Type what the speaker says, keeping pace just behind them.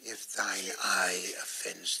thine eye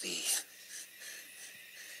offends thee,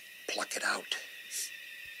 pluck it out.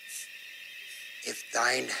 If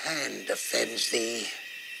thine hand offends thee,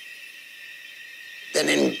 then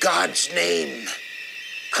in God's name,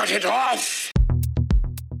 cut it off!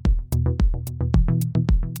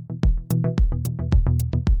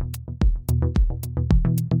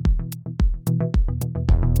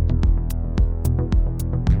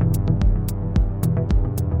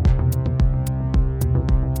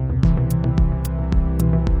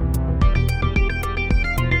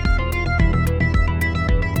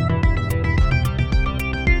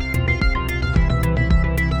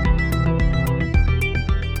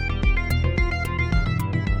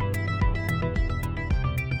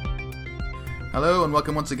 Hello and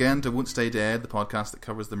welcome once again to Won't Stay Dead, the podcast that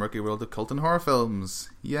covers the murky world of cult and horror films.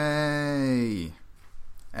 Yay!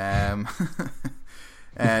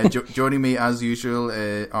 Joining me as usual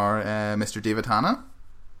are Mr. David Hanna.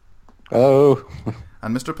 Hello.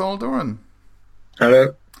 And Mr. Paul Doran.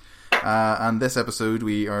 Hello. And this episode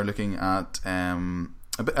we are looking at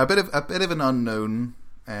a bit of an unknown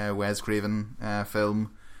Wes Craven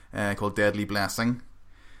film called Deadly Blessing,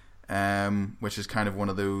 which is kind of one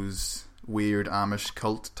of those weird Amish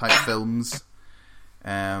cult type films,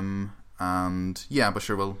 and yeah, but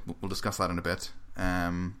sure, we'll discuss that in a bit.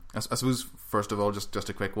 I suppose first of all, just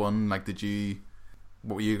a quick one. Like,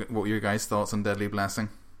 what were your guys' thoughts on Deadly Blessing?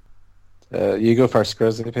 You go first,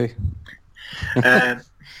 Grizzly P. Yeah,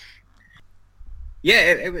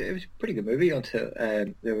 it was a pretty good movie until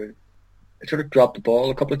it sort of dropped the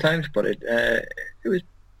ball a couple of times, but it was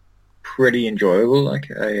pretty enjoyable. Like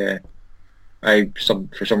I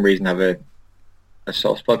for some reason have a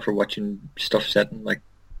soft spot for watching stuff set in, like,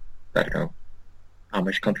 I don't know,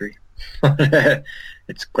 Amish country.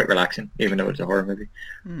 It's quite relaxing, even though it's a horror movie.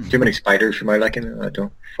 Too many spiders for my liking. I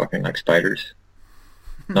don't fucking like spiders.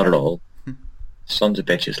 Not at all. Sons of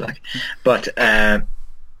bitches, like. But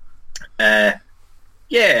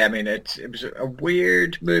yeah, I mean, it was a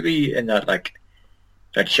weird movie in that, like,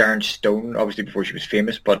 that Sharon Stone, obviously before she was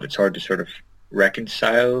famous, but it's hard to sort of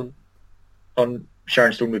reconcile on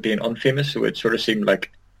Sharon Stone with being unfamous, so it sort of seemed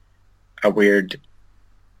like a weird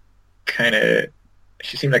kind of...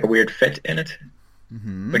 She seemed like a weird fit in it,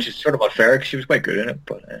 which is sort of unfair because she was quite good in it.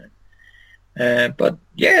 But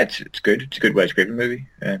yeah, it's good. It's a good Wes Craven movie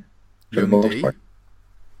for the most part.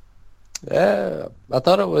 Yeah, I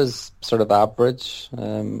thought it was sort of average.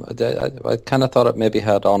 I kind of thought it maybe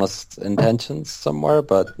had honest intentions somewhere,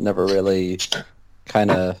 but never really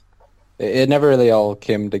kind of... It never really all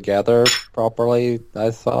came together properly,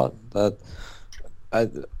 I thought.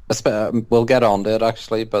 We'll get on to it,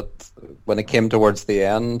 actually, but when it came towards the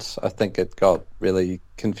end, I think it got really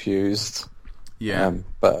confused. Yeah.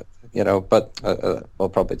 But we'll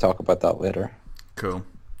probably talk about that later. Cool.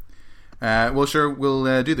 Well, sure,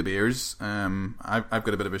 we'll do the beers. I've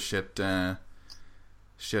got a bit of a shit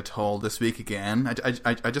haul this week again.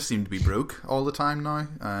 I just seem to be broke all the time now,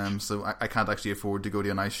 so I can't actually afford to go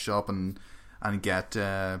to a nice shop and get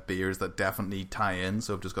beers that definitely tie in,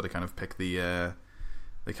 so I've just got to kind of pick the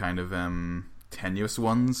kind of tenuous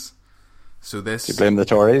ones. So this... Do you blame the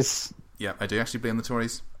Tories? Yeah, I do actually blame the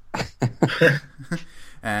Tories.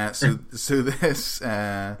 So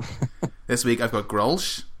this week I've got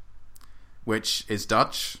Grolsch, which is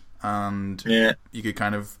Dutch, and you could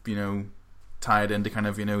kind of, tie it into kind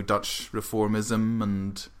of, Dutch reformism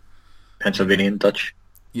and Pennsylvanian Dutch.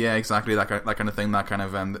 Yeah, exactly, that kind of thing. That kind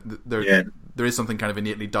of there is something kind of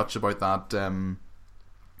innately Dutch about that,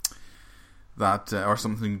 or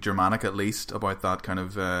something Germanic at least about that kind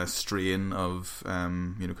of strain of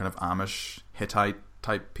kind of Amish Hittite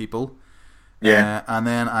type people. Yeah, and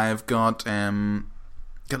then I've got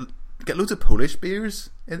get loads of Polish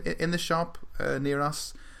beers in the shop near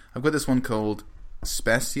us. I've got this one called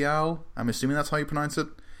Special. I'm assuming that's how you pronounce it,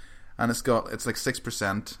 and it's like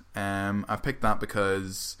 6%. I've picked that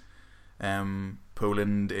because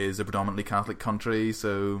Poland is a predominantly Catholic country,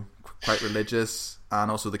 so quite religious,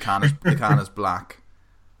 and also the can is black,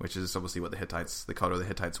 which is obviously what the colour the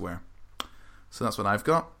Hittites wear. So that's what I've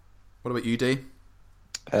got. What about you, D?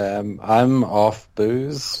 I'm off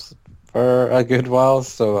booze for a good while,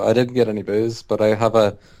 so I didn't get any booze, but I have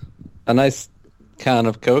a nice can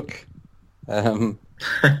of Coke.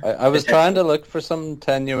 I was trying to look for some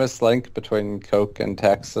tenuous link between Coke and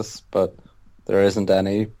Texas, but there isn't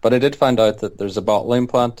any. But I did find out that there's a bottling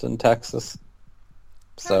plant in Texas.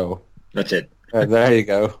 So that's it. There you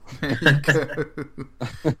go.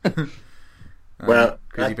 Well,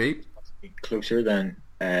 Crazy Pete? Closer than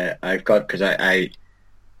I've got, because I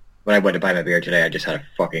when I went to buy my beer today, I just had a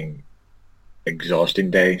fucking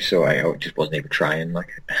exhausting day, so I just wasn't even trying.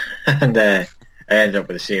 Like, and I ended up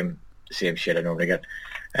with the same shit I normally get.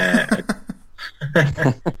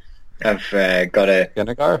 I've got a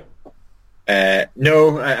Vinegar?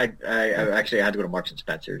 no. I actually had to go to Marks and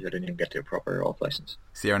Spencers. I didn't even get to a proper off license.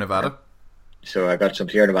 Sierra Nevada. So I got some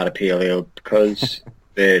Sierra Nevada Pale Ale because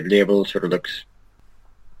the label sort of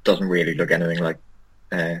doesn't really look anything like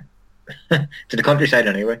to the countryside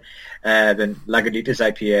anyway. Then Lagunitas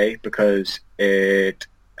IPA because it's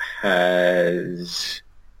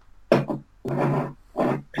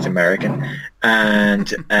American,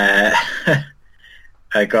 and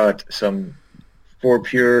I got some Four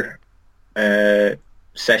Pure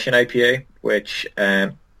Session IPA, which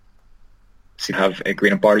seem to have a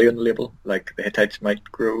grain of barley on the label, like the Hittites might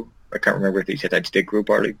grow. I can't remember if these Hittites did grow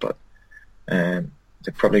barley, but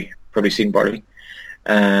they've probably seen barley.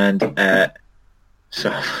 And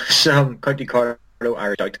some County Carlow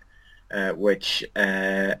Irish Stout, which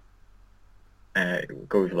goes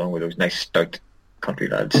along with those nice stout country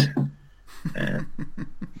lads.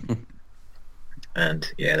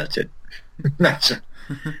 And yeah, that's it.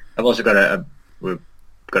 I've also got we've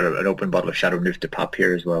got an open bottle of Shadow Neuf de Pop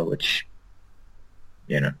here as well, which,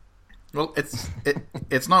 you know. Well, it's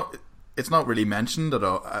not really mentioned at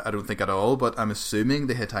all. I don't think at all. But I'm assuming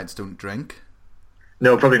the Hittites don't drink.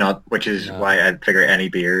 No, probably not. Which is why I figure any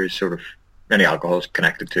beer is sort of any alcohol is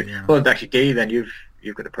connected to. Yeah. Well, actually, Gay, then you've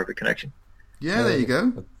got a perfect connection. Yeah, there you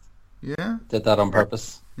go. Yeah, Did that on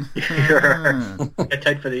purpose. yeah. Get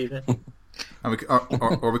tight for the evening. And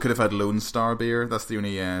or we could have had Lone Star beer. That's the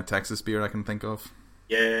only Texas beer I can think of.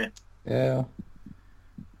 Yeah. Yeah.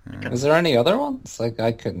 Is there any other ones? Like,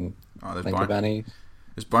 I couldn't there's think of any.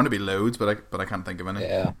 There's bound to be loads, but I can't think of any.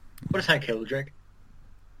 Yeah. What does Hank Hill drink?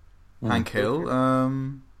 Hank Hill,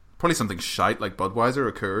 probably something shite like Budweiser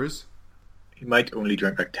or Coors. He might only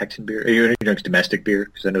drink like Texan beer. He only drinks domestic beer,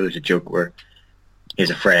 because I know there's a joke where he has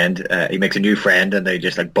a friend, he makes a new friend, and they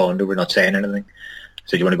just like bond over not saying anything.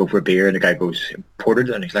 So do you want to go for a beer? And the guy goes, imported,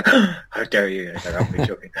 and he's like, oh, how dare you? And he's like, I'm only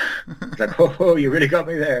joking. He's like, oh, you really got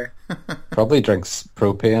me there. Probably drinks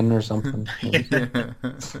propane or something.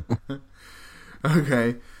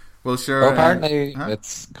 Okay. Well, sure. Well, apparently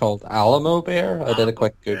it's called Alamo beer. I did a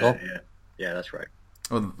quick Google. Yeah, that's right.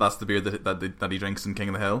 Oh, that's the beer that he drinks in King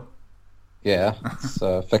of the Hill. Yeah, it's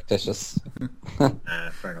fictitious.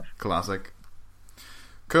 Fair enough. Classic.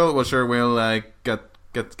 Cool. Well, sure. We'll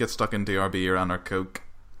get stuck into our beer and our Coke,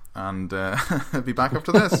 and be back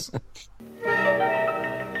after this.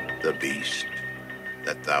 The beast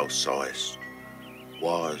that thou sawest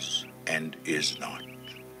was and is not,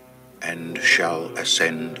 and shall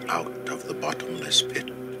ascend out of the bottomless pit,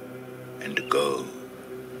 and go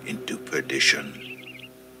into perdition,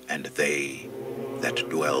 and they that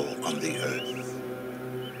dwell on the earth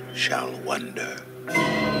shall wonder.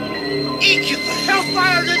 Incubus!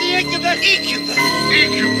 Hellfire to the incubus! Incubus!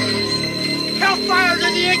 Incubus! Hellfire to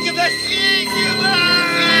the incubus!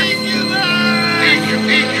 Incubus! Incubus!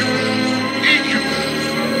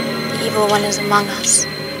 Incubus! The evil one is among us.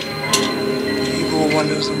 The evil one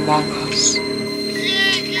is among us.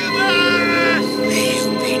 Incubus! May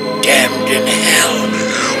you be damned in hell.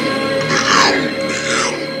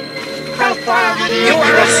 Hellfire to the incubus! You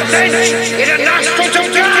are a stench in the nostrils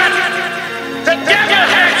of God! The devil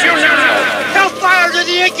has you now! Hellfire to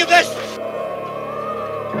the incubus!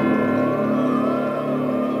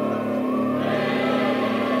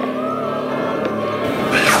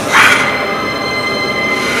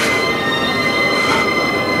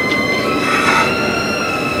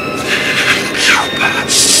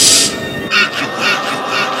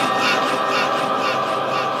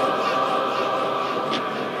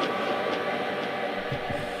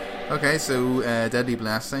 Okay, so Deadly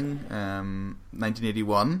Blessing,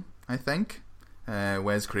 1981, I think.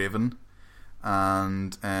 Wes Craven,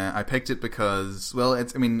 and I picked it because, well,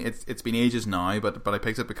 it's been ages now, but I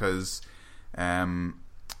picked it because the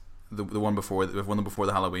one before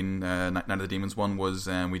the Halloween Night of the Demons one was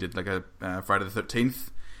we did like a Friday the 13th,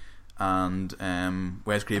 and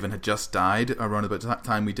Wes Craven had just died around about the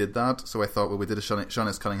time we did that, so I thought, well, we did a Sean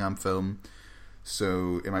S. Cunningham film,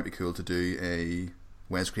 so it might be cool to do a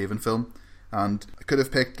Wes Craven film. And I could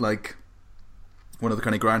have picked like one of the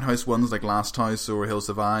kind of Grindhouse ones like Last House or Hills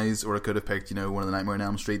of Eyes, or I could have picked, one of the Nightmare on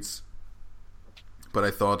Elm Streets, but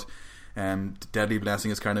I thought Deadly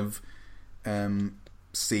Blessing is kind of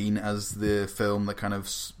seen as the film that kind of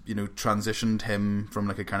transitioned him from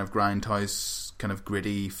like a kind of Grindhouse kind of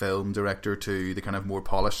gritty film director to the kind of more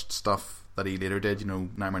polished stuff that he later did,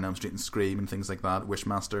 Nightmare on Elm Street and Scream and things like that,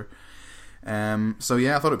 Wishmaster. So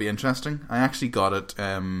yeah, I thought it'd be interesting. I actually got it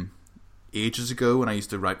ages ago when I used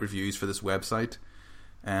to write reviews for this website.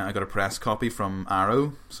 I got a press copy from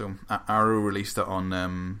Arrow. So Arrow released it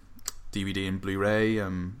on DVD and Blu-ray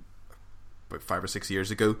about 5 or 6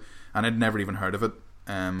 years ago, and I'd never even heard of it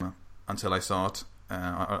until I saw it,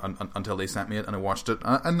 until they sent me it, and I watched it,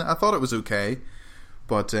 and I thought it was okay,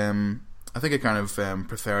 but I think I kind of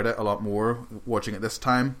preferred it a lot more watching it this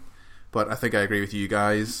time. But I think I agree with you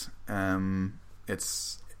guys.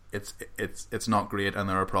 It's not great, and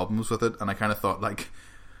there are problems with it. And I kind of thought like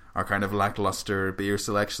our kind of lackluster beer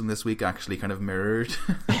selection this week actually kind of mirrored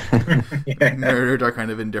our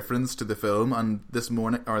kind of indifference to the film. And this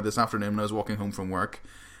afternoon when I was walking home from work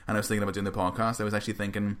and I was thinking about doing the podcast, I was actually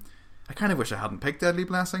thinking, I kind of wish I hadn't picked Deadly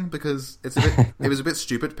Blessing, because it was a bit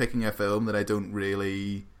stupid picking a film that I don't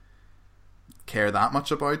really care that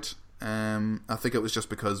much about. I think it was just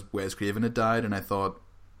because Wes Craven had died, and I thought,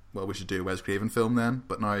 well, we should do a Wes Craven film then.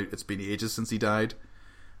 But now it's been ages since he died,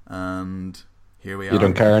 and here we are. You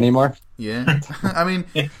don't care anymore? Yeah. I mean,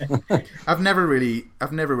 I've never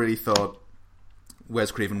really thought Wes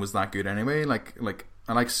Craven was that good anyway. Like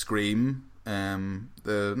I like Scream.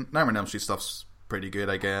 The Nightmare on Elm Street stuff's pretty good,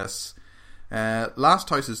 I guess. Last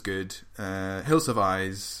House is good. Hills Have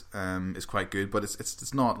Eyes is quite good, but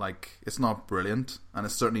it's not brilliant, and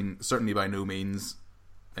it's certainly by no means,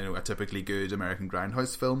 a typically good American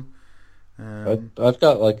grindhouse film. I've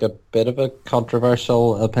got like a bit of a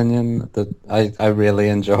controversial opinion that I really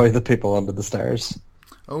enjoy The People Under the Stairs.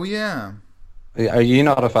 Oh yeah. Are you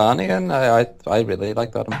not a fan, Ian? I really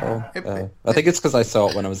like that film. I think it's because I saw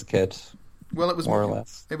it when I was a kid. Well, it was more or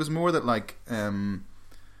less. It was more that like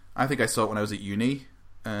I think I saw it when I was at uni,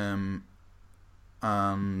 and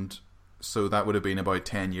so that would have been about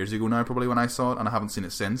 10 years ago now, probably, when I saw it, and I haven't seen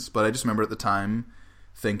it since. But I just remember at the time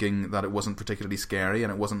thinking that it wasn't particularly scary,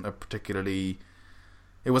 and it wasn't a particularly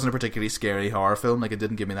scary horror film. Like, it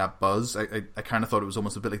didn't give me that buzz. I kind of thought it was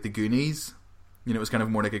almost a bit like The Goonies. It was kind of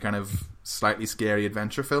more like a kind of slightly scary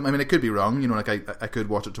adventure film. I mean, it could be wrong. Like I could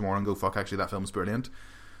watch it tomorrow and go, fuck, actually that film's brilliant.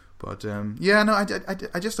 But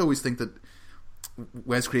I just always think that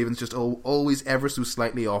Wes Craven's just always ever so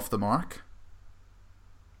slightly off the mark.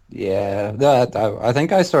 Yeah, I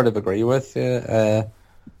think I sort of agree with you.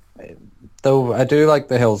 Though I do like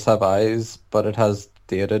The Hills Have Eyes, but it has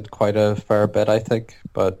dated quite a fair bit, I think.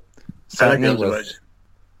 But I like The Hills Have Eyes.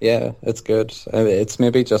 Yeah, it's good. It's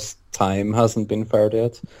maybe just time hasn't been fair to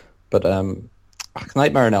it. But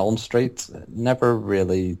Nightmare on Elm Street never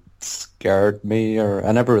really scared me, or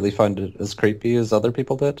I never really found it as creepy as other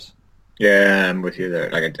people did. Yeah, I'm with you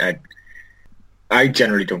there. Like I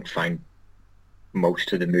generally don't find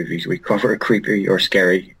most of the movies we cover creepy or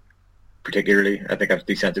scary, particularly. I think I've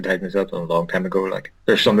desensitized myself a long time ago. Like,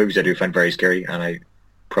 there's some movies I do find very scary, and I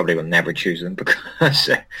probably will never choose them because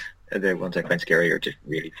the ones I find scary are just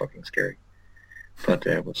really fucking scary. But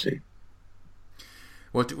we'll see.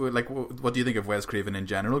 What do you think of Wes Craven in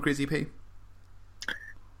general, Crazy P?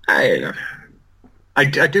 I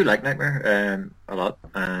do like Nightmare a lot,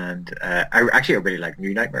 and I really like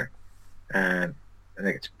New Nightmare. I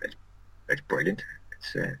think it's brilliant.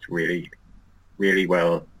 It's really, really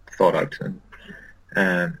well thought out, and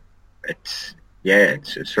it's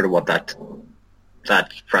sort of what that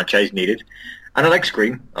franchise needed. And I like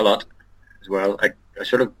Scream a lot as well. I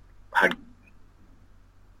sort of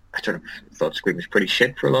thought Scream was pretty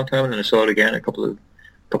shit for a long time, and then I saw it again a couple of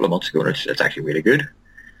months ago, and it's actually really good.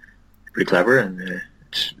 Pretty clever, and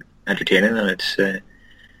it's entertaining, and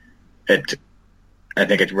I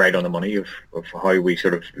think it's right on the money of how we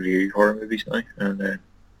sort of view horror movies now. And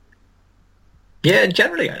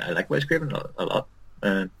generally I like Wes Craven a lot.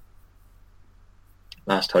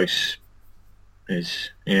 Last House is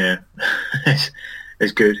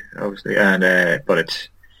is good, obviously, and but it's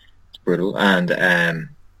brutal. And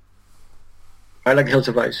I like Hills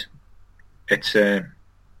of Ice. It's I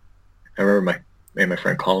remember my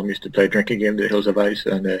friend Colin used to play a drinking game, The Hills of Ice,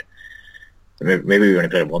 and maybe we only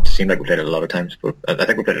played it once. It seemed like we played it a lot of times, but I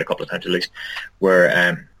think we played it a couple of times at least, where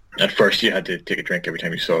at first you had to take a drink every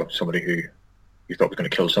time you saw somebody who you thought was going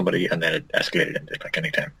to kill somebody, and then it escalated into like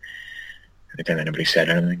anytime anybody said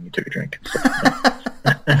anything, you took a drink.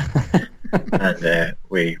 And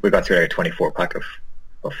we got through like a 24-pack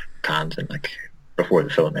of cans, and like before the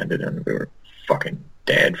film ended, and we were fucking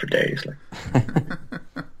dead for days. Like.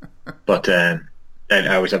 But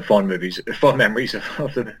I always have fond memories of watching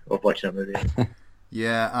that movie.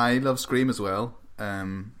 Yeah, I love Scream as well. I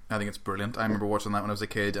think it's brilliant. I remember watching that when I was a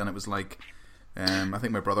kid, and it was like, I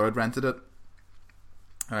think my brother had rented it,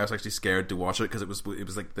 and I was actually scared to watch it because it was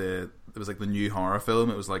like the new horror film.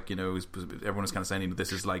 It was like, everyone was kind of saying,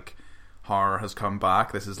 this is like horror has come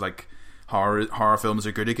back. This is like horror films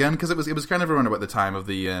are good again, because it was kind of around about the time of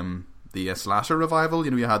the slasher revival.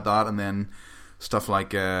 You had that, and then stuff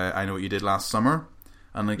like I Know What You Did Last Summer,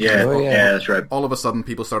 and like that's right. all of a sudden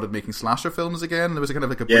people started making slasher films again. There was a kind of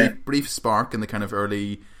like a brief spark in the kind of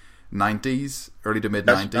early 90s, early to mid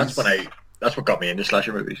 90s. That's what got me into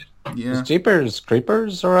slasher movies. Yeah, was Jeepers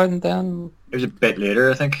Creepers around then? It was a bit later,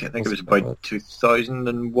 I think. It was about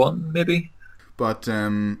 2001, maybe. But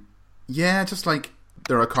just like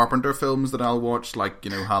there are Carpenter films that I'll watch, like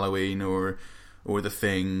Halloween or The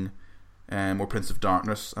Thing, or Prince of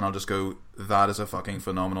Darkness, and I'll just go, that is a fucking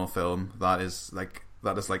phenomenal film. That is like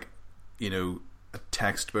a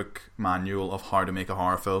textbook manual of how to make a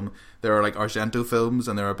horror film. There are like Argento films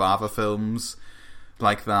and there are Bava films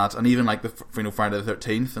like that, and even like the Friday the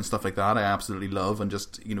 13th and stuff like that I absolutely love, and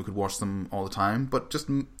just could watch them all the time. But just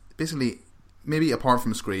basically, maybe apart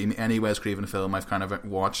from Scream, any Wes Craven film I've kind of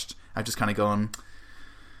watched, I've just kind of gone,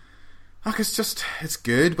 it's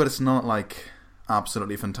good, but it's not like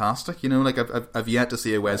absolutely fantastic. Like I've yet to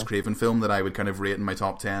see a Wes Craven film that I would kind of rate in my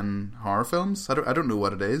top 10 horror films. I don't know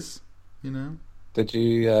what it is. Did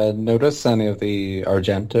you notice any of the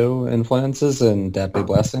Argento influences in Deadly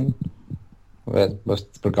Blessing?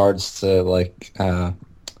 With regards to like the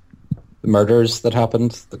murders that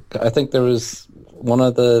happened, I think there was one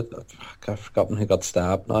of I've forgotten who got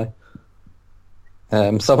stabbed now.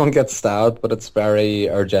 Someone gets stabbed, but it's very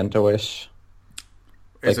Argento-ish.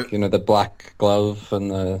 Like the black glove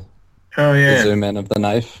and the zoom in of the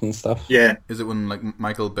knife and stuff. Yeah, is it when like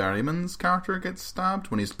Michael Berryman's character gets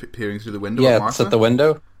stabbed when he's peering through the window? Yeah, it's at the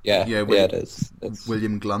window. Yeah, it is. It's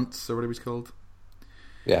William Gluntz or whatever he's called.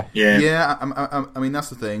 Yeah. I mean that's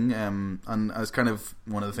the thing, and it's kind of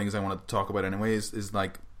one of the things I want to talk about anyway. Is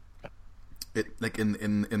like it, like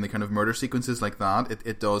in the kind of murder sequences like that,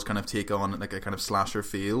 it does kind of take on like a kind of slasher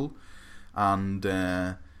feel, and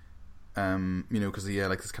because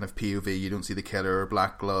like this kind of POV, you don't see the killer,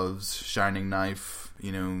 black gloves, shining knife.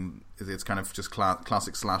 It's kind of just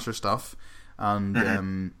classic slasher stuff,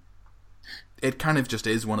 and it kind of just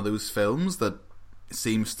is one of those films that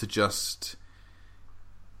seems to just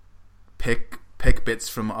pick bits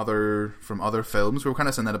from other films. We were kind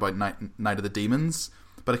of saying that about Night of the Demons,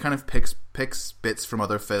 but it kind of picks bits from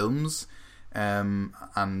other films and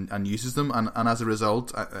uses them, and as a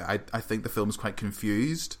result, I think the film is quite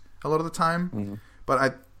confused a lot of the time. Mm-hmm.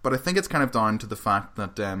 But I think it's kind of down to the fact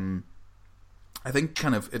that I think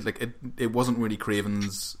kind of it wasn't really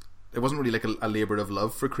Craven's. It wasn't really like a labour of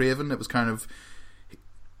love for Craven. It was kind of,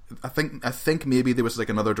 I think maybe there was like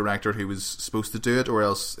another director who was supposed to do it, or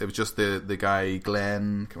else it was just the guy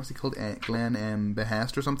Glenn. What's he called? Glenn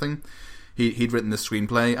Behest or something. He'd written this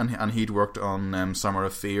screenplay, and he'd worked on Summer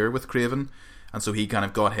of Fear with Craven, and so he kind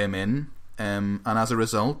of got him in. And as a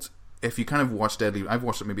result, if you kind of watch Deadly, I've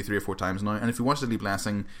watched it maybe 3 or 4 times now, and if you watch Deadly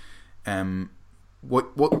Blessing, what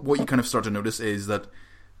you kind of start to notice is that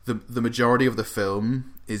the majority of the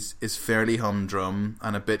film is fairly humdrum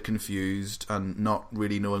and a bit confused and not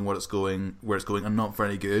really knowing where it's going and not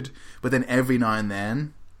very good. But then every now and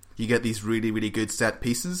then you get these really, really good set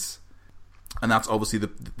pieces, and that's obviously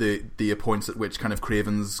the points at which kind of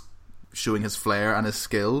Craven's showing his flair and his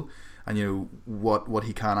skill, and what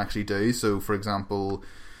he can actually do. So for example,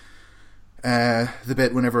 the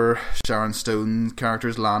bit whenever Sharon Stone's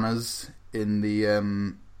character's Lana's in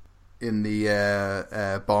the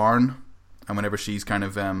barn, and whenever she's kind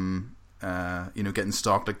of getting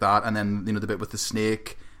stalked like that, and then the bit with the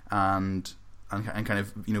snake and kind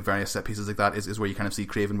of various set pieces like that is where you kind of see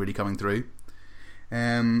Craven really coming through.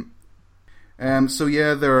 So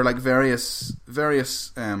yeah, there are like various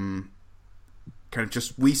kind of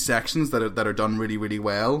just wee sections that are done really, really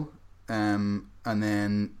well, and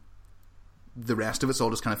then the rest of it's all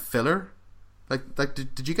just kind of filler. Like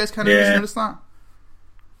did you guys kind of notice that?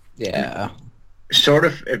 Yeah, sort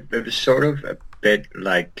of. It was sort of a bit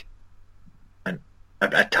like,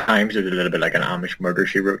 at times it was a little bit like an Amish Murder,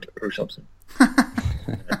 She Wrote or something.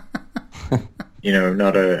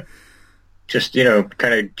 Not a just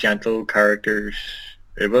kind of gentle characters.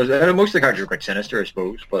 It was most of the characters were quite sinister, I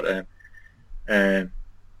suppose, but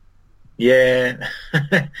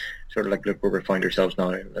sort of like, look where we find ourselves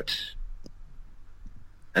now.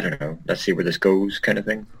 I don't know. Let's see where this goes, kind of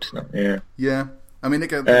thing. It's not, yeah. I mean, I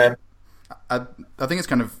think it's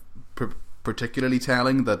kind of particularly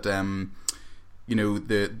telling that the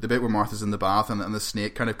bit where Martha's in the bath and the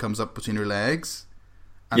snake kind of comes up between her legs,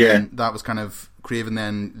 and then that was kind of Craven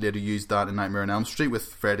then later used that in Nightmare on Elm Street with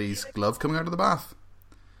Freddy's glove coming out of the bath.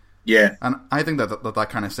 Yeah, and I think that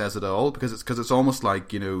kind of says it all, because it's almost like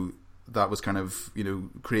that was kind of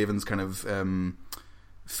Craven's kind of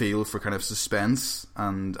feel for kind of suspense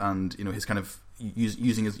and you know, his kind of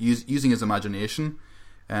using his imagination.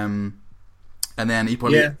 And then he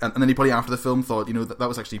probably after the film thought, you know, that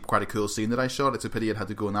was actually quite a cool scene that I shot. It's a pity it had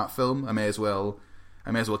to go in that film. I may as well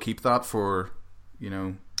keep that for, you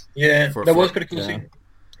know. Yeah, that was pretty cool scene.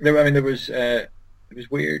 There was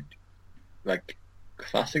weird, like,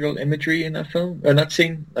 classical imagery in that film or that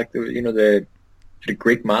scene, like the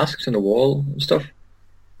Greek masks on the wall and stuff.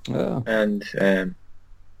 Oh. And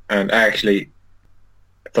I actually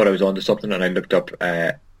thought I was onto something, and I looked up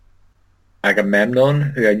Agamemnon,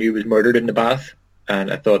 who I knew was murdered in the bath,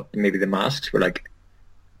 and I thought maybe the masks were like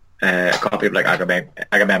a copy of like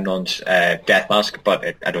Agamemnon's death mask,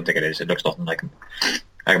 but I don't think it is. It looks nothing like him.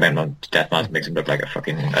 Agamemnon's death mask makes him look like a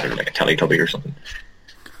fucking, I don't know, like a Teletubby or something.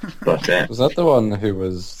 But was that the one who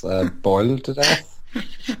was boiled to death?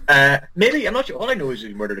 Maybe, I'm not sure. All I know is he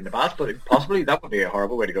was murdered in the bath, but possibly that would be a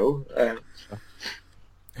horrible way to go.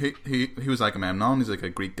 He was Agamemnon. He's like a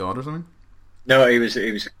Greek god or something. No, he was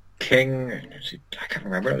king. I can't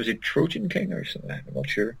remember. Was he Trojan king or something? I'm not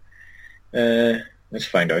sure. Let's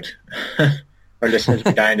find out. Our listeners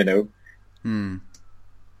are dying to know.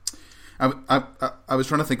 I was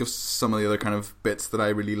trying to think of some of the other kind of bits that I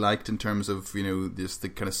really liked in terms of, you know, just the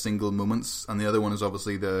kind of single moments, and the other one is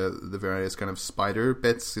obviously the various kind of spider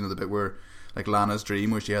bits. You know, the bit where, like, Lana's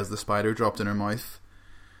dream where she has the spider dropped in her mouth.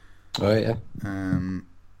 Oh yeah.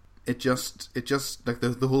 It just like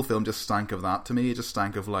the whole film just stank of that to me. It just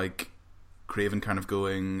stank of like Craven kind of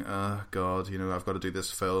going, oh God, you know, I've got to do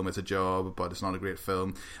this film. It's a job, but it's not a great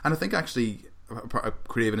film. And I think actually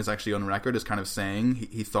Craven is actually on record as kind of saying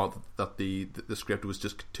he thought that the script was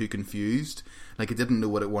just too confused. Like, it didn't know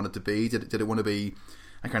what it wanted to be. Did it want to be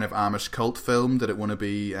a kind of Amish cult film? Did it want to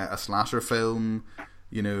be a slasher film?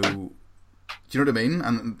 You know, do you know what I mean?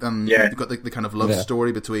 And yeah, you've got the kind of love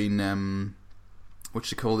story between what's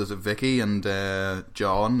she called? Is it Vicky and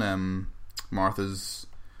John, Martha's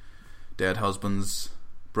dead husband's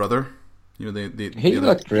brother? You know, he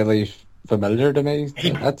looked really familiar to me.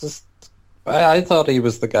 I thought he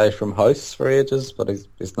was the guy from House for ages, but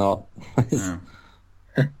he's not.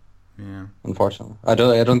 Yeah. Unfortunately, I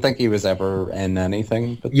don't think he was ever in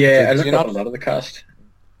anything. But I looked up a lot of the cast.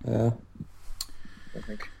 Yeah, I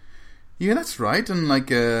think. Yeah, that's right. And like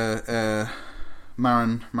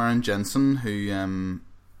Maren Jensen, who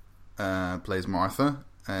plays Martha,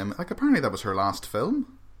 like apparently that was her last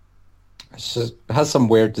film. She has some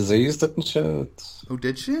weird disease, didn't she? Oh,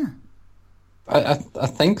 did she? I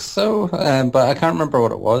think so, but I can't remember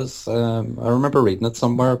what it was. I remember reading it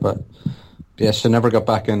somewhere, but yeah, she never got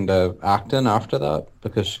back into acting after that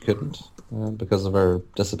because she couldn't, because of her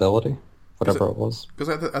disability, whatever it was.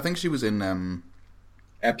 Because I think she was in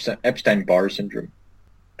Epstein-Barr syndrome,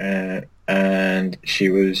 and she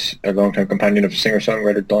was a long-time companion of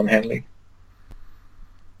singer-songwriter Don Henley.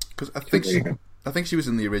 Because I think she was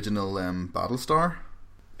in the original Battlestar.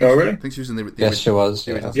 Oh, really? I think she was in the yes, she was.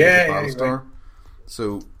 Battlestar. Right.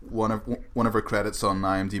 So one of her credits on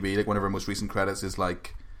IMDb, like one of her most recent credits, is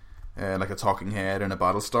like a talking head in a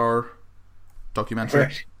Battlestar documentary.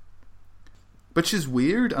 Right. But she's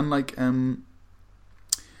weird, and like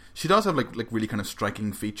she does have like really kind of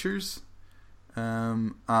striking features.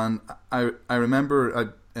 And I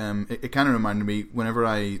remember it kind of reminded me whenever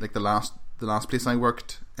I like the last place I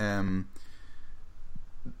worked.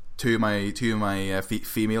 Two of my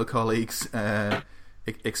female colleagues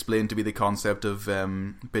explained to me the concept of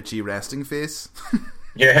bitchy resting face.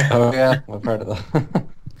 Yeah. Oh yeah, I've heard of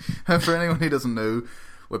that. For anyone who doesn't know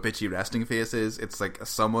what bitchy resting face is, it's like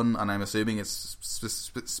someone, and I'm assuming it's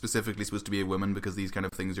specifically supposed to be a woman because these kind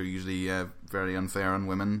of things are usually very unfair on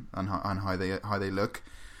women and how they look.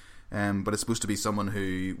 But it's supposed to be someone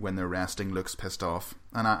who, when they're resting, looks pissed off,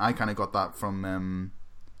 and I kind of got that from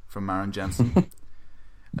Maren Jensen.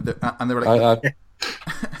 And they were like,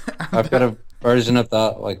 I've got a version of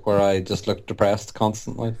that, like where I just look depressed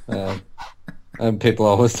constantly, and people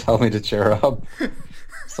always tell me to cheer up.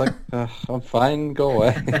 It's like, I'm fine, go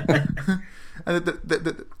away. And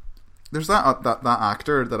there's that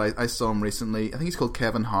actor that I saw him recently. I think he's called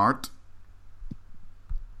Kevin Hart,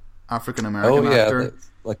 African American actor, the,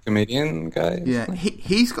 like comedian guy. Yeah,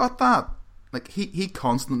 he's got that. Like he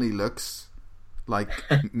constantly looks like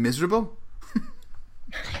miserable.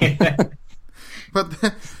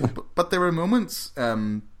 but there were moments,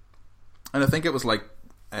 and I think it was like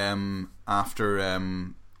after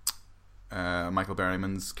Michael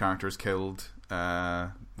Berryman's character is killed,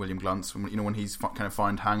 William Glunt's, when he's kind of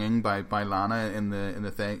found hanging by Lana in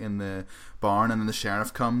the barn, and then the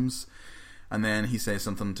sheriff comes, and then he says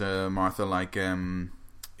something to Martha like,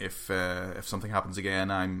 if something happens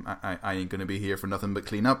again, I ain't gonna be here for nothing but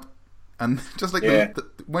clean up. And just like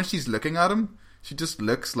when she's looking at him, she just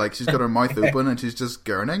looks like she's got her mouth open and she's just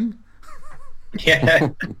gurning. Yeah.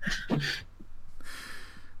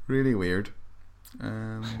 Really weird.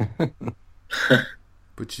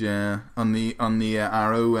 But yeah, on the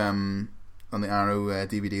Arrow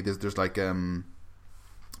DVD,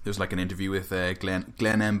 there's like an interview with Glenn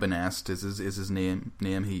M. Benest is his name.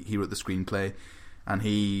 He wrote the screenplay, and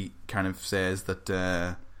he kind of says that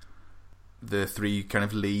the three kind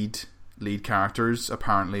of lead characters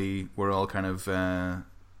apparently were all kind of the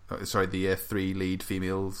three lead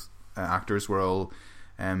females actors were all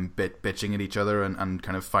bitching at each other and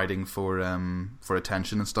kind of fighting for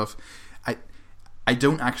attention and stuff. I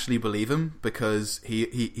don't actually believe him, because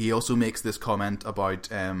he also makes this comment about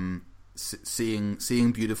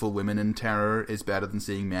seeing beautiful women in terror is better than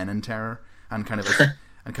seeing men in terror, and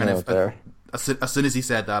as soon as he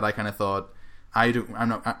said that, I kind of thought,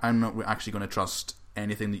 I'm not actually going to trust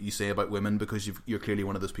anything that you say about women, because you're clearly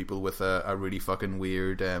one of those people with a really fucking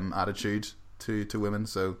weird attitude to women.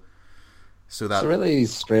 So that, it's a really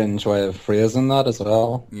strange way of phrasing that as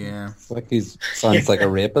well. Yeah, it's like he sounds like a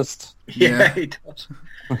rapist. Yeah, he does.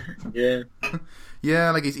 Yeah,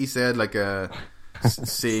 yeah. Like he said, like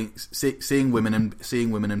seeing women in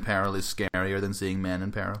peril is scarier than seeing men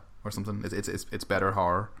in peril, or something. It's better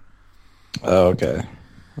horror. Oh, okay.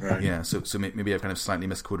 Right. Yeah. So maybe I've kind of slightly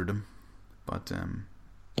misquoted him, but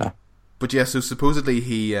yeah. But yeah. So supposedly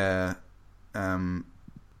he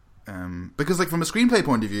because like from a screenplay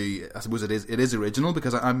point of view, I suppose it is original,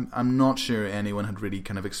 because I'm not sure anyone had really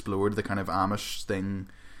kind of explored the kind of Amish thing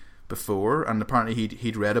before, and apparently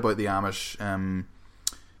he'd read about the Amish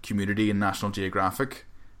community in National Geographic,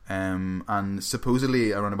 and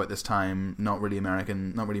supposedly around about this time, not really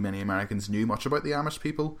many Americans knew much about the Amish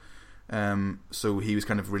people, so he was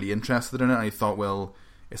kind of really interested in it, and he thought, well,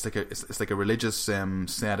 it's like a religious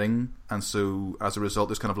setting, and so as a result,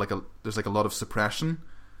 there's kind of there's a lot of suppression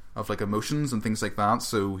of like emotions and things like that.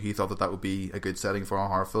 So he thought that would be a good setting for a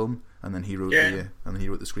horror film, and then he wrote the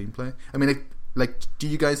screenplay. I mean, like, do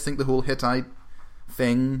you guys think the whole Hittite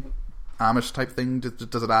thing, Amish type thing,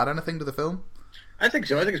 does it add anything to the film? I think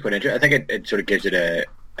so. I think it's quite interesting. I think it sort of gives it a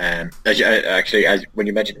as when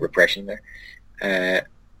you mentioned repression there,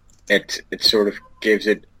 it sort of gives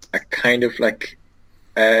it a kind of like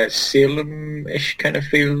Salem-ish kind of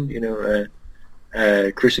feel,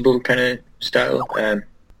 Crucible kind of style.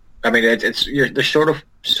 I mean, there's sort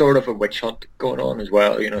of a witch hunt going on as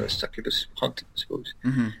well, the succubus hunt, I suppose.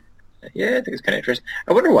 Mm-hmm. Yeah, I think it's kind of interesting.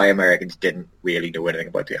 I wonder why Americans didn't really know anything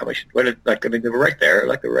about the Amish. Well, they were right there,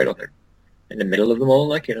 they were right on there, in the middle of them all,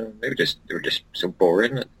 they were just so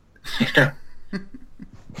boring. That, look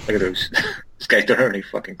at those. These guys don't have any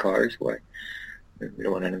fucking cars. Why? We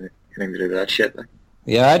don't want anything to do with that shit.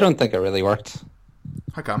 Yeah, I don't think it really worked.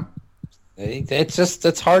 How come?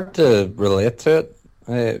 It's hard to relate to it.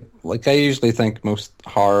 I usually think most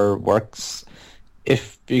horror works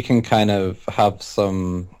if you can kind of have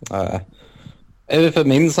some, if it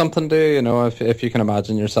means something to you, if you can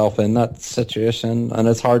imagine yourself in that situation, and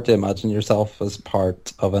it's hard to imagine yourself as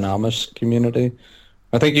part of an Amish community.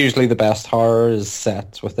 I think usually the best horror is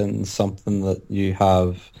set within something that you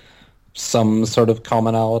have some sort of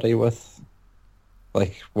commonality with.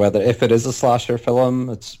 Like, if it is a slasher film,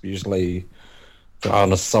 it's usually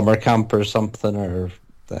on a summer camp or something, or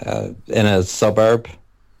in a suburb,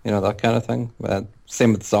 that kind of thing.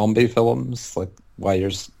 Same with zombie films, like why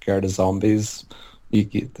you're scared of zombies.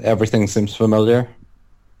 Everything seems familiar.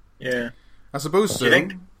 Yeah, I suppose so. Do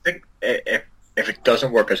you think if it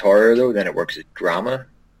doesn't work as horror though, then it works as drama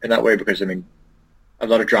in that way? Because I mean, a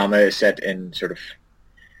lot of drama is set in sort of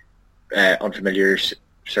unfamiliar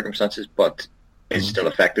circumstances, but it's still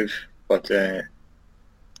effective. But do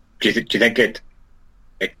you think it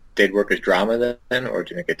did work as drama then, or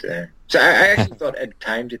do you think it? So I actually thought at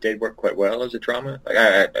times it did work quite well as a drama.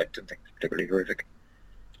 I don't think it's particularly horrific.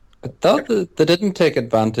 I thought that they didn't take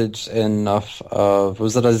advantage enough of.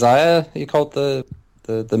 Was it Isaiah? You called the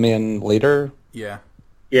main leader? Yeah.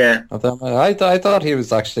 Yeah. Of them. I thought he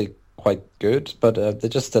was actually quite good, but they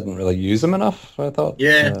just didn't really use him enough. I thought.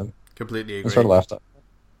 Yeah. Completely agree. Sort of left out.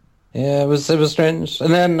 Yeah, it was strange.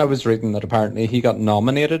 And then I was reading that apparently he got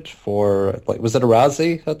nominated for, was it a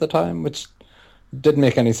Razzie at the time? Which didn't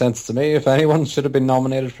make any sense to me. If anyone should have been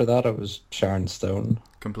nominated for that, it was Sharon Stone.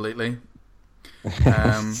 Completely.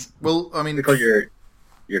 Well, I mean... Because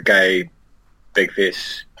your guy, big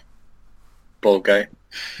face, bald guy.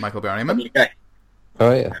 Michael Berryman?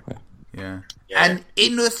 Oh, yeah. Yeah. An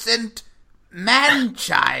innocent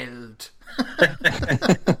man-child.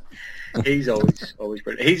 He's always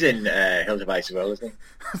brilliant. He's in Hills of Ice as well, isn't he?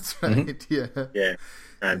 That's right. Yeah. Yeah,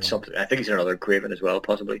 and something. I think he's in another Craven as well,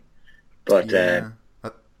 possibly. But Yeah.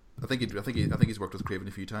 I think he's worked with Craven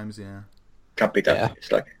a few times. Yeah. can't beat that. Yeah.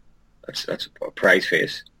 It's like that's a prize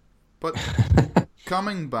face. But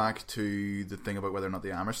coming back to the thing about whether or not the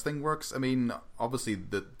Amish thing works, I mean, obviously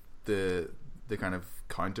the kind of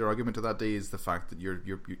counter argument to that day is the fact that you're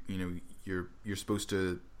supposed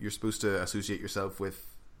to associate yourself with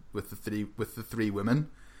the three women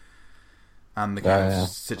and the kind of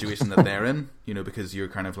situation that they're in, because you're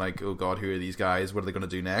kind of like, oh god, who are these guys? What are they going to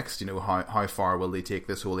do next? How far will they take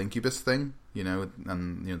this whole incubus thing?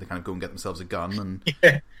 And they kind of go and get themselves a gun,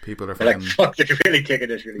 and people are They're like, fuck, they're really taking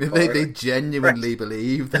this really far. they genuinely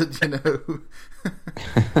believe that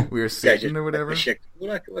we're Satan or whatever.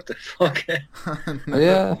 Like, what the fuck?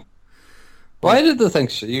 Yeah. Why did they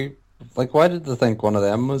think why did they think one of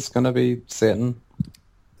them was going to be Satan?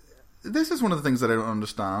 This is one of the things that I don't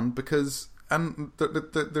understand, because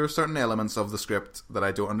there are certain elements of the script that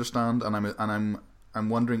I don't understand, and I'm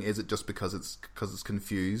wondering, is it just because it's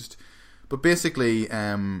confused? But basically,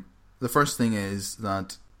 the first thing is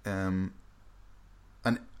that an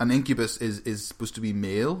incubus is supposed to be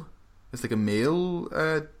male. It's like a male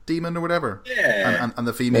demon or whatever. Yeah. And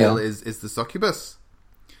the female is the succubus.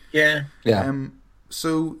 Yeah. Yeah.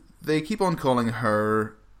 So they keep on calling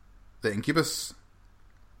her the incubus,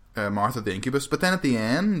 Martha the incubus, but then at the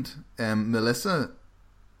end, Melissa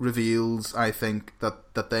reveals, I think,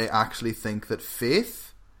 that they actually think that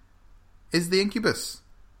Faith is the incubus.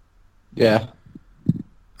 Yeah.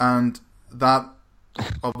 And that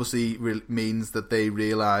obviously means that they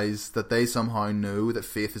realise that they somehow know that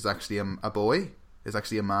Faith is actually a boy, is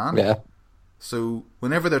actually a man. Yeah. So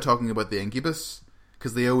whenever they're talking about the incubus,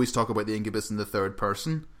 because they always talk about the incubus in the third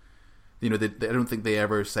person, I don't think they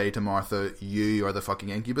ever say to Martha, "You are the fucking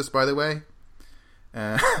incubus," by the way.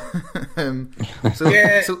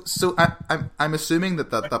 So I'm assuming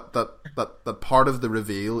that part of the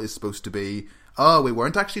reveal is supposed to be, oh, we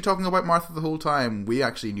weren't actually talking about Martha the whole time. We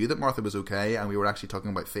actually knew that Martha was okay, and we were actually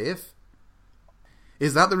talking about Faith.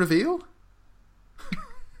 Is that the reveal?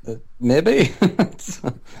 Maybe.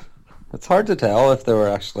 It's hard to tell if they were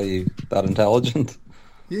actually that intelligent.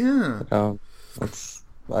 Yeah.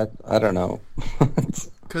 I don't know.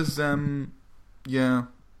 Because, yeah.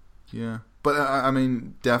 But, I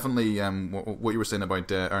mean, definitely what you were saying about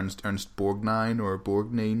Ernst Borgnine, or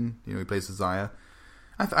Borgnine, he plays Zaya.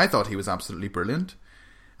 I thought he was absolutely brilliant.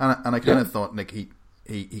 And I kind of thought, like, he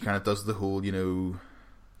kind of does the whole,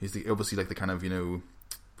 he's obviously like the kind of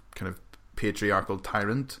patriarchal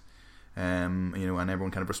tyrant, and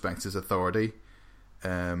everyone kind of respects his authority.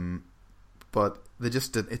 But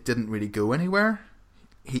it didn't really go anywhere.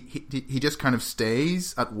 He just kind of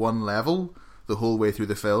stays at one level the whole way through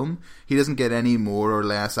the film. He doesn't get any more or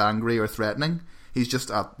less angry or threatening. He's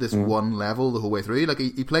just at this one level the whole way through. Like,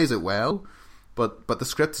 he plays it well, but the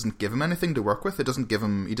script doesn't give him anything to work with. He doesn't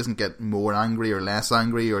get more angry or less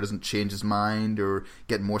angry, or doesn't change his mind or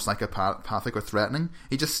get more psychopathic or threatening.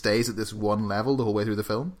 He just stays at this one level the whole way through the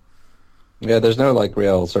film. Yeah, there's no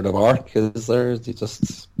real sort of arc, is there? He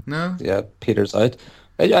just peters out.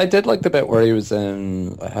 I did like the bit where he was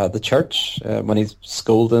in the church when he's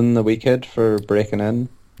scolding the wee kid for breaking in.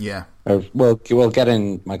 Yeah.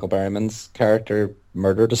 Getting Michael Berryman's character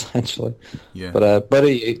murdered, essentially. Yeah. But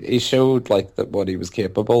he showed like what he was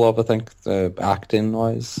capable of, I think, acting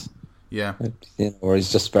wise. Yeah. Where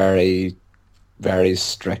he's just very, very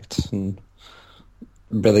strict and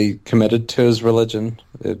really committed to his religion,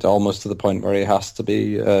 almost to the point where he has to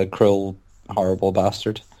be a cruel, horrible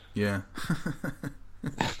bastard. Yeah.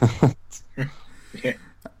 Yeah.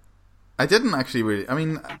 I didn't actually really. I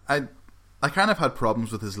mean, I kind of had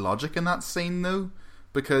problems with his logic in that scene, though,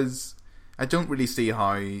 because I don't really see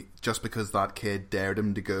how, just because that kid dared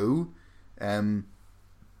him to go,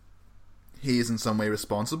 he is in some way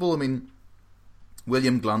responsible. I mean,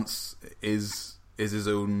 William Glantz is his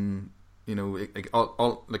own, he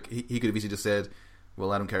could have easily just said,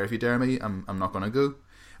 well, I don't care if you dare me, I'm not going to go.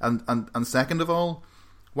 And second of all,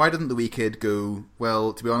 why didn't the wee kid go,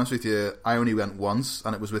 well, to be honest with you, I only went once,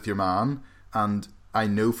 and it was with your man, and I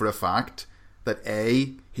know for a fact that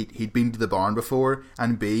A, he'd been to the barn before,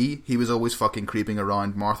 and B, he was always fucking creeping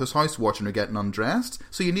around Martha's house watching her getting undressed,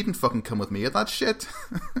 so you needn't fucking come with me at that shit.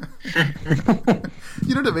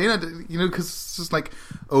 You know what I mean? Because it's just like,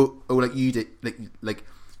 like you did, like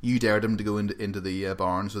you dared him to go into the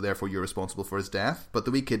barn, so therefore you're responsible for his death. But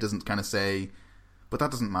the wee kid doesn't kind of say, but that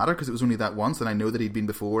doesn't matter because it was only that once, and I know that he'd been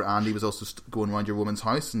before, and he was also going around your woman's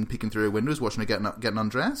house and peeking through her windows watching her getting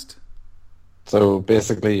undressed. So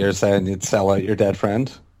basically, you're saying you'd sell out your dead friend?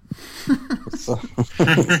 So,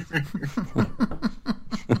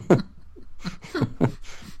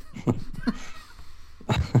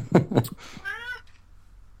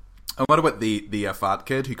 And what about the fat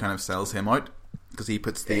kid who kind of sells him out? Because he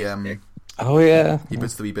puts the oh yeah, he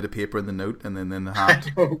puts the wee bit of paper in the note and then in the hat.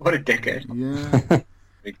 What a dickhead. Yeah.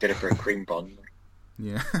 He did it for a cream bun.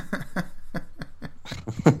 Yeah.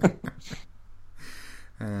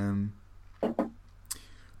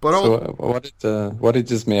 But all, so what did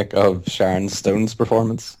you just make of Sharon Stone's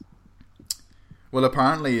performance? well,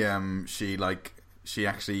 apparently, she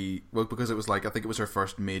actually, well, because it was like, I think it was her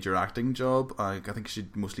first major acting job. I think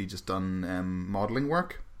she'd mostly just done modelling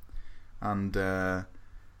work, and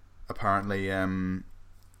apparently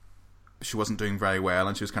she wasn't doing very well,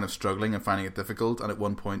 and she was kind of struggling and finding it difficult. And at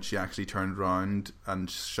one point, she actually turned around and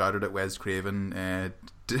shouted at Wes Craven,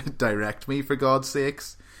 "Direct me, for God's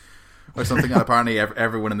sakes," or something. And apparently,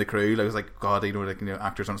 everyone in the crew was like, "God,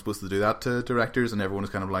 actors aren't supposed to do that to directors," and everyone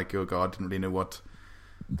was kind of like, "Oh God," didn't really know what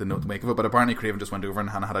the note to make of it. But apparently, Craven just went over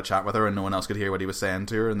and had a chat with her, and no one else could hear what he was saying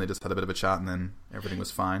to her, and they just had a bit of a chat, and then everything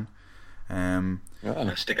was fine.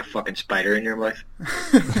 Stick a fucking spider in your mouth.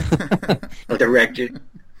 I'll direct you.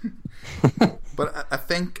 But I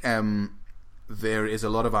think there is a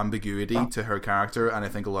lot of ambiguity to her character, and I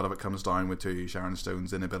think a lot of it comes down to Sharon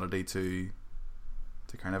Stone's inability to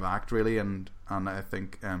kind of act, really, and I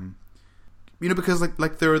think because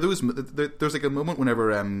like there are there's like a moment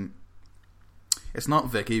whenever it's not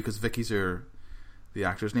Vicky, because Vicky's the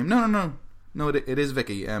actor's name. No, it is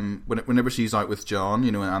Vicky. Whenever she's out with John,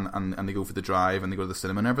 and they go for the drive and they go to the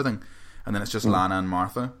cinema and everything, and then it's just Lana and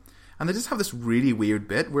Martha, and they just have this really weird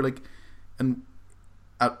bit where and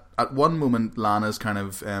at one moment Lana's kind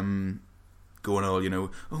of going all,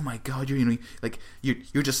 "Oh my God,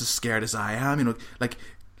 you're just as scared as I am, like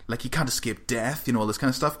you can't escape death, all this kind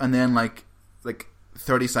of stuff," and then like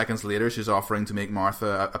 30 seconds later she's offering to make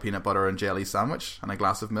Martha a peanut butter and jelly sandwich and a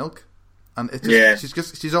glass of milk, and it's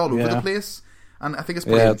just she's all over the place, and I think it's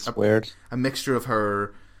probably it's weird. A mixture of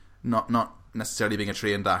her not necessarily being a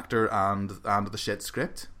trained actor and the shit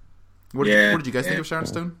script. What did you guys think of Sharon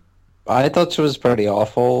Stone? I thought she was pretty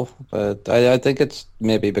awful, but I think it's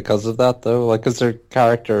maybe because of that, though. Because her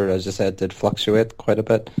character, as you said, did fluctuate quite a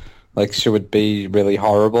bit. Like, she would be really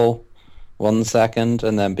horrible one second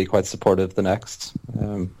and then be quite supportive the next.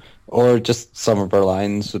 Or just some of her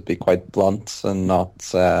lines would be quite blunt and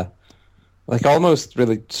not, almost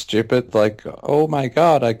really stupid. Like, "Oh my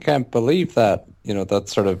God, I can't believe that." That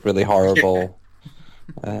sort of really horrible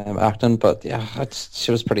acting. But yeah, she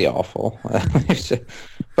was pretty awful.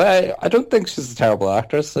 But I don't think she's a terrible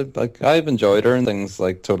actress. I've enjoyed her in things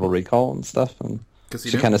like Total Recall and stuff, and Casino?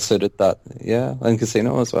 she kind of suited that. Yeah, and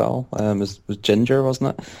Casino as well. It was Ginger,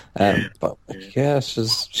 wasn't it? But yeah,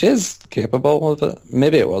 she is capable of it.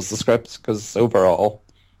 Maybe it was the script, because overall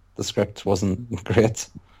the script wasn't great.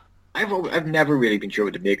 I've never really been sure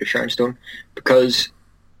what to make of Sharon Stone, because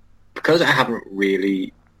I haven't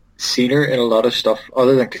really seen her in a lot of stuff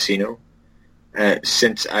other than Casino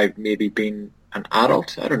since I've maybe been an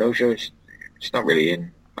adult. I don't know. She's not really in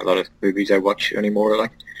a lot of movies I watch anymore.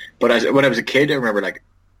 But when I was a kid, I remember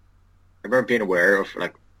being aware of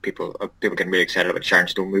people getting really excited about Sharon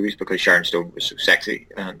Stone movies because Sharon Stone was so sexy,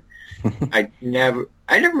 and I never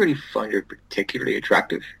really found her particularly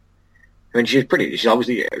attractive. I mean, she's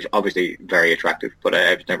obviously very attractive, but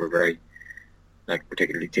I was never very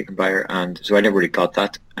particularly taken by her, and so I never really got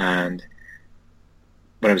that. And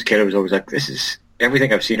when I was a kid, I was always like, "This is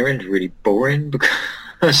everything I've seen her in is really boring,"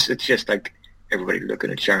 because it's just like everybody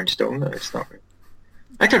looking at Sharon Stone, and it's not.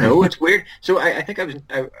 I don't know. It's weird. So I think I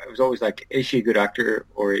was always like, is she a good actor,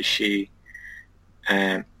 or is she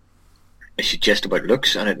just about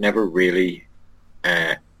looks? And it never really.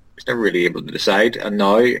 It's never really able to decide, and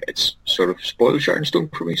now it's sort of spoiled Sharon Stone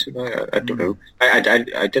for me. So now I don't know. I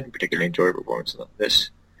didn't particularly enjoy her performance in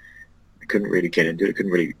this. I couldn't really get into it. I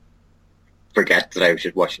couldn't really forget that I was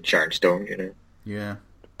just watching Sharon Stone. Yeah.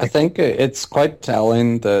 I think it's quite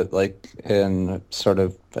telling that, in sort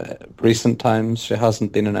of recent times, she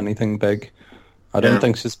hasn't been in anything big. I don't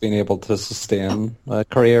think she's been able to sustain a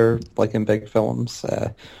career in big films.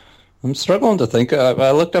 I'm struggling to think. I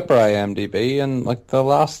looked up her IMDb, and the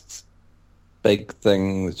last big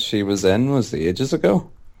thing that she was in was ages ago.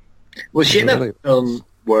 Was she in that film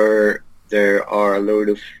where there are a load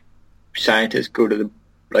of scientists go to the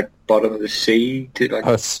bottom of the sea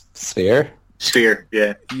to Sphere? Sphere,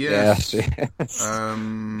 yeah. Yeah. Yes.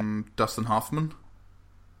 Dustin Hoffman.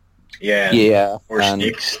 Yeah. Yeah. Or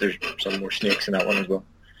snakes. There's some more snakes in that one as well.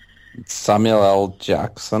 Samuel L.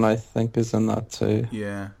 Jackson, I think, is in that too.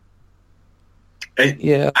 Yeah.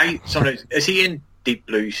 I sometimes is he in Deep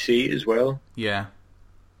Blue Sea as well. Yeah.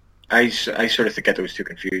 I sort of get those two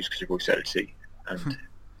confused because they're both set at sea. And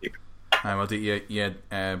Deep.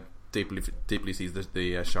 Deep Blue Sea is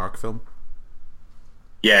the shark film.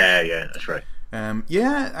 Yeah, that's right.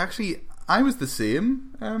 Actually, I was the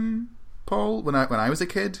same, Paul. When I was a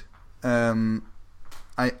kid, I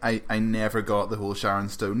never got the whole Sharon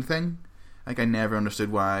Stone thing. Like, I never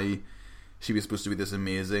understood why she was supposed to be this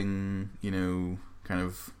amazing, kind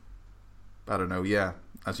of, I don't know,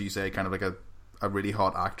 as you say, kind of like a really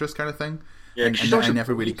hot actress kind of thing. Yeah, and I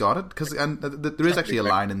never really got it because there is actually a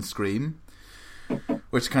line in Scream,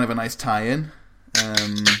 which is kind of a nice tie-in.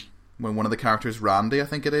 When one of the characters, Randy, I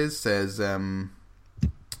think it is, says, Randy's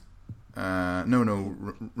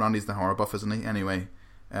the horror buff, isn't he? Anyway,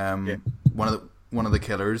 one of the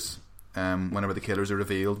killers, whenever the killers are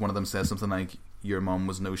revealed, one of them says something like, "Your mom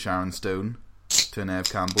was no Sharon Stone," to Neve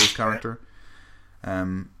Campbell's character.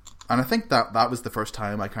 And I think that was the first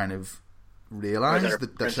time I kind of realised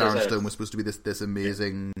that Sharon Stone was supposed to be this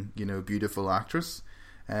amazing, beautiful actress.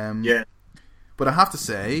 But I have to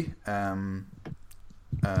say, and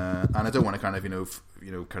I don't want to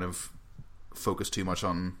kind of focus too much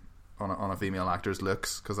on a female actor's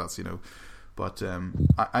looks, because that's but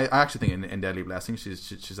I actually think in Deadly Blessing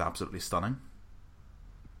she's absolutely stunning.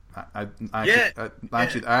 I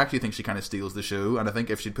actually think she kind of steals the show, and I think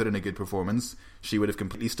if she'd put in a good performance, she would have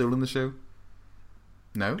completely stolen the show.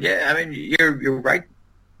 No? Yeah, I mean, you're right.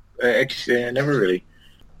 It's never really,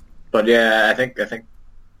 but I think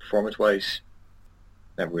performance wise,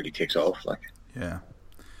 never really takes off. Like, yeah.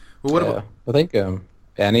 Well, what about? I think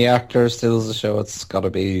any actor steals the show. It's got to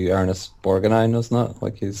be Ernest Borgnine, isn't it?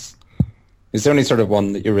 Like, he's the only sort of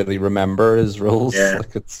one that you really remember his roles. Yeah.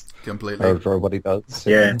 Like, it's completely or what he does.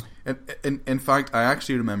 Yeah. In fact, I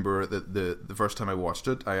actually remember that the first time I watched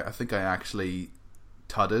it, I think I actually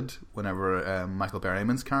tudded whenever Michael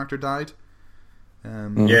Berryman's character died.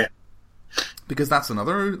 Because that's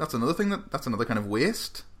another thing that's another kind of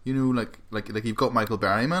waste. Like you've got Michael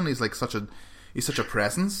Berryman. He's like such a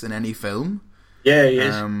presence in any film. Yeah, he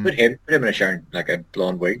is. Put him in a Sharon, like a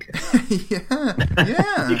blonde wig.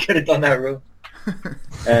 yeah. You could have done that role.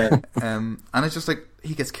 And it's just like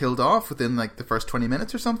he gets killed off within like the first 20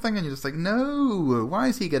 minutes or something, and you're just like, no, why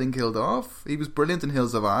is he getting killed off? He was brilliant in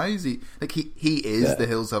Hills Have Eyes. He is the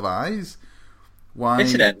Hills Have Eyes. Why?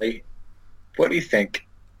 Incidentally, what do you think?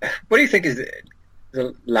 What do you think is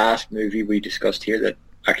the last movie we discussed here that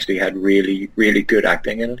actually had really, really good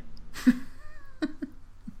acting in it?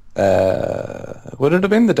 Would it have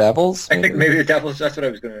been The Devils? I think maybe The Devils. That's what I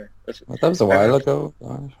was gonna. That was a while ago.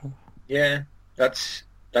 Yeah, that's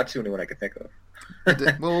the only one I could think of.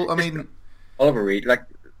 Well, I mean, Oliver Reed. Like,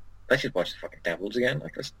 let's just watch the fucking Devils again.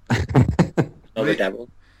 Like, let's another Devil.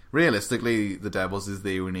 Realistically, The Devils is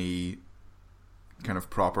the only kind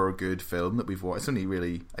of proper good film that we've watched. It's the only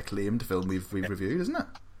really acclaimed film we've reviewed, isn't it?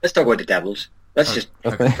 Let's talk about The Devils. Let's just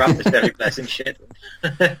drop this Deadly Blessing shit.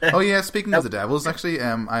 Oh yeah, speaking of The Devils, actually,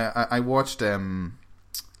 I watched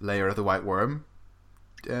Lair of the White Worm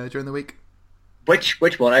during the week.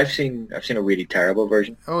 Which one? I've seen a really terrible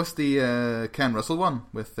version. Oh, it's the Ken Russell one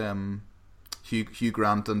with Hugh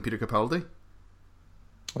Grant and Peter Capaldi.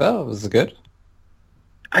 Well, was it good?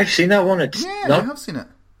 I've seen that one. I have seen it.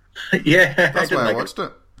 Yeah, that's why I watched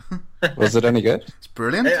it. Was it any good? It's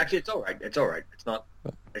brilliant. Actually, it's all right. It's all right. It's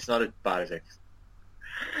not as bad as it.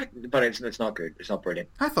 But it's not good. It's not brilliant.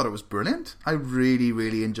 I thought it was brilliant. I really,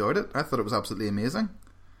 really enjoyed it. I thought it was absolutely amazing.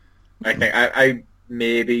 I think I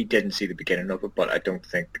maybe didn't see the beginning of it, but I don't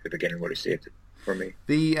think the beginning would have saved it for me.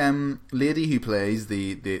 The lady who plays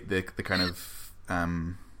the kind of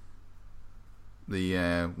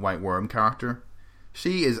the White Worm character,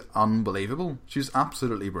 she is unbelievable. She's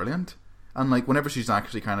absolutely brilliant. And like whenever she's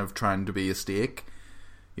actually kind of trying to be a steak,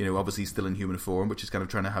 obviously still in human form, but she's kind of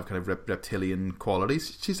trying to have kind of reptilian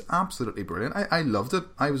qualities. She's absolutely brilliant. I loved it.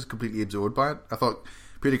 I was completely absorbed by it. I thought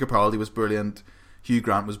Peter Capaldi was brilliant. Hugh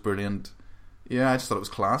Grant was brilliant. Yeah, I just thought it was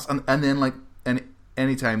class. And then like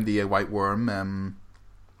anytime the White Worm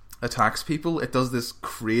attacks people, it does this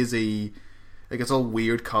crazy, like it's all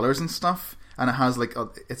weird colours and stuff. And it has like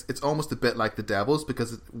it's almost a bit like The Devils,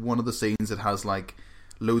 because one of the scenes it has like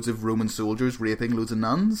loads of Roman soldiers raping loads of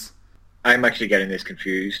nuns. I'm actually getting this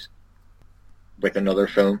confused with another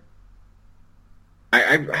film.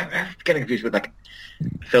 I'm getting confused with like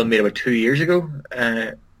a film made about 2 years ago,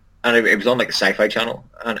 and it was on like a Sci-Fi Channel,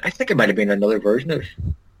 and I think it might have been another version of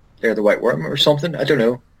Lair of the White Worm or something. I don't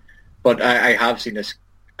know, but I have seen this.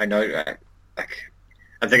 I know,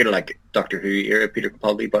 I'm thinking of like Doctor Who era Peter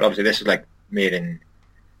Capaldi, but obviously this is like made in,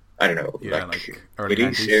 I don't know, like early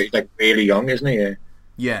 80s, like really young, isn't he?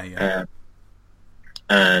 Yeah.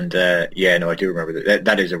 And yeah, no, I do remember that.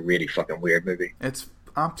 That is a really fucking weird movie. It's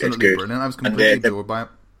absolutely good. brilliant. I was And completely absorbed by it.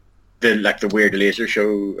 The weird laser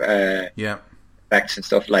show Yeah. effects and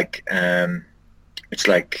stuff. Like it's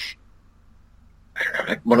like, I don't know,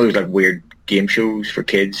 like one of those like weird game shows for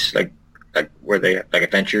kids, like where they like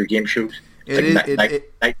adventure game shows. It's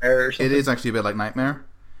Nightmare or something. It is actually a bit like Nightmare.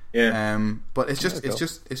 Yeah. But it's just Yeah,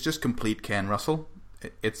 it's just complete Ken Russell.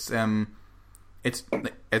 It's very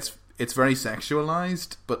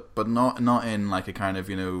sexualized, but not in like a kind of,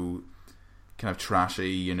 you know, kind of trashy,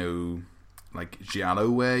 you know, like giallo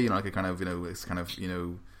way, you know, like a kind of, you know, it's kind of, you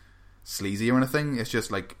know, sleazy or anything. It's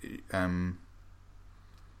just like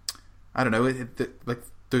I don't know, like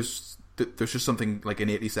there's just something like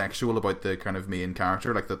innately sexual about the kind of main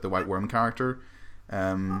character, like the White Worm character.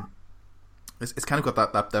 It's kind of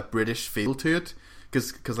got that British feel to it,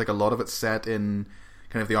 because like a lot of it's set in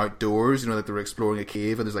kind of the outdoors, you know, like they're exploring a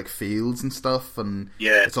cave and there's like fields and stuff, and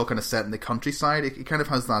Yeah. it's all kind of set in the countryside. It kind of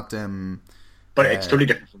has that But it's totally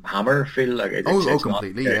different from Hammer feel. Like it's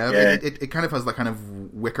completely, not, yeah. yeah. It kind of has that kind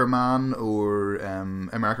of Wicker Man or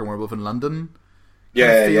American Werewolf in London kind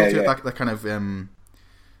Yeah, of feel yeah, to it. yeah. That kind of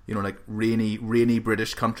you know, like rainy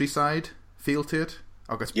British countryside feel to it.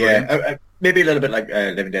 Oh, it's brilliant. Yeah, maybe a little bit like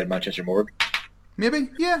Living Dead Manchester Morgue. Maybe,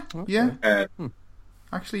 yeah, yeah.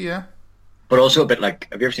 Actually, yeah, But also a bit like,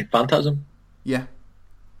 have you ever seen Phantasm? yeah,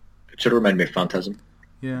 It sort of reminded me of Phantasm.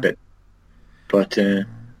 yeah. Bit. But yeah.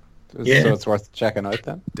 So it's worth checking out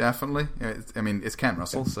then. Definitely. Yeah, I mean, it's Ken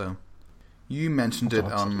Russell, so you mentioned it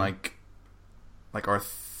on like our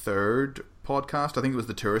third podcast. I think it was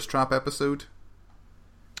the Tourist Trap episode.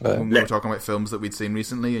 When we were talking about films that we'd seen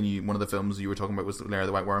recently, and one of the films you were talking about was Lair of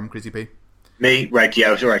the White Worm, Crazy P. me, right, yeah,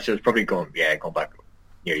 I was alright, so it's probably going back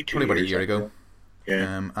nearly 2 Probably about a years. year ago.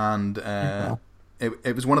 Yeah.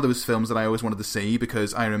 It was one of those films that I always wanted to see,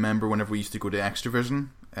 because I remember whenever we used to go to Extravision,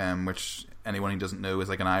 which anyone who doesn't know is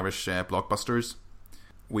like an Irish Blockbusters.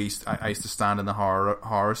 I used to stand in the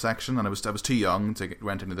horror section, and I was too young to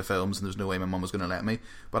rent any of the films, and there's no way my mum was going to let me.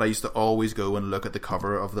 But I used to always go and look at the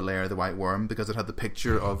cover of The Lair of the White Worm, because it had the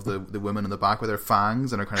picture of the woman in the back with her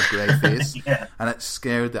fangs and her kind of grey face, Yeah. and it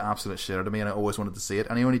scared the absolute shit out of me, and I always wanted to see it.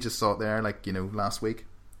 And I only just saw it there, like, you know, last week.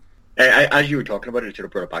 As you were talking about it, it sort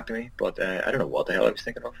of brought it back to me, but I don't know what the hell I was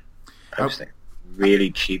thinking of. I was thinking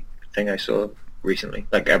really cheap thing I saw recently,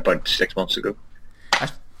 like about 6 months ago.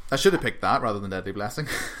 I should have picked that rather than Deadly Blessing.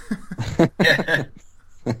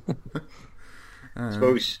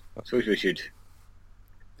 Suppose we should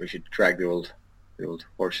drag the old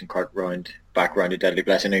horse and cart back round to Deadly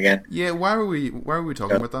Blessing again. Yeah, why were we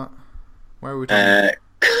talking about that? Why were we talking?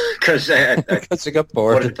 Because Because you got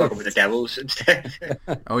bored. wanted to talk about the devils instead.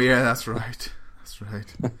 Oh yeah, that's right. That's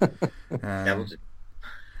right. Devils.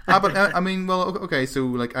 But I mean, well, okay. So,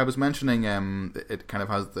 like I was mentioning, it kind of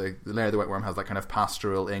has the Lair of the White Worm has that kind of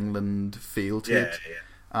pastoral England feel to it,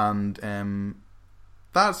 and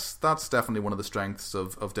that's definitely one of the strengths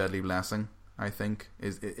of Deadly Blessing. I think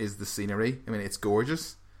is the scenery. I mean, it's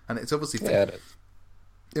gorgeous, and it's obviously Yeah, it is.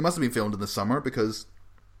 it must have been filmed in the summer, because,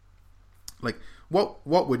 like, what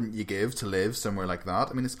wouldn't you give to live somewhere like that?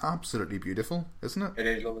 I mean, it's absolutely beautiful, isn't it? It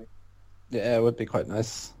is lovely. Yeah, it would be quite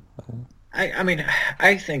nice. I mean,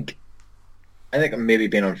 I think I'm maybe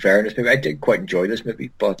being unfair in this movie. I did quite enjoy this movie,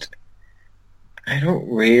 but I didn't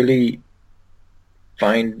really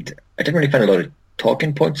find a lot of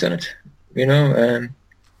talking points in it. You know,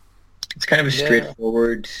 it's kind of a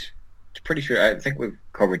straightforward. It's pretty sure. I think we've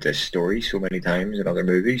covered this story so many times in other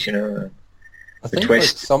movies. You know, I the think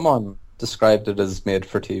twist. like, someone described it as made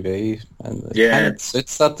for TV, and it Yeah. kind of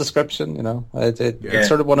suits that description. You know, Yeah. it's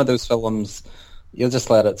sort of one of those films. You'll just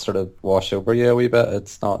let it sort of wash over you a wee bit.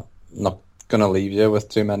 It's not going to leave you with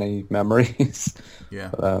too many memories. Yeah.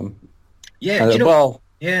 But, Yeah, you know,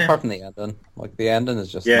 yeah. apart from the ending, like the ending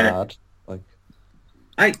is just Yeah. mad. Like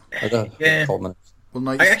I yeah. Well,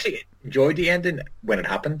 now I actually enjoyed the ending when it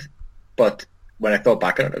happened, but when I thought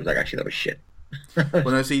back on it, I was like, actually, that was shit. well,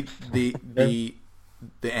 now see the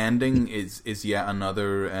ending is yet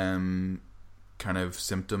another kind of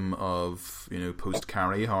symptom of, you know,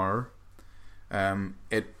 post-Carrie horror.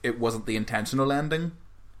 It wasn't the intentional ending.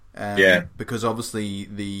 Because obviously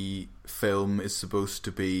the film is supposed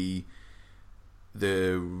to be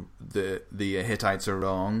the Hittites are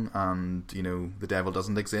wrong, and, you know, the devil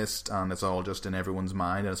doesn't exist, and it's all just in everyone's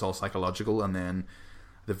mind, and it's all psychological, and then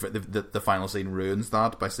the final scene ruins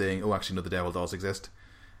that by saying, oh, actually no, the devil does exist.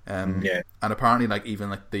 And apparently, like, even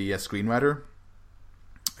like the screenwriter,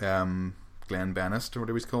 Glenn Bennis or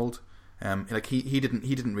whatever he's called, like he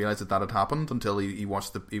didn't realize that had happened until he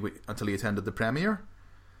watched until he attended the premiere.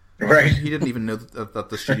 Right. He didn't even know that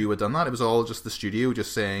the studio had done that. It was all just the studio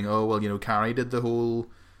just saying, "Oh well, Carrie did the whole,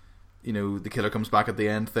 the killer comes back at the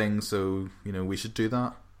end thing, so we should do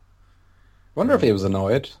that." Wonder if he was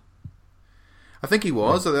annoyed. I think he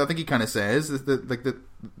was. I think he kind of says that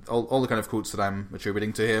all the kind of quotes that I'm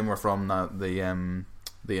attributing to him were from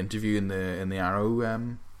the interview in the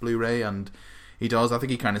Arrow Blu-ray, and he does. I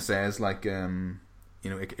think he kind of says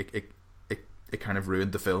it kind of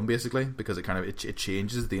ruined the film basically, because it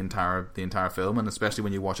changes the entire film, and especially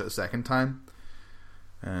when you watch it a second time,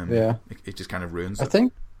 it just kind of ruins it. I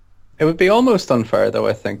think it would be almost unfair, though,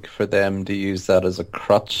 I think, for them to use that as a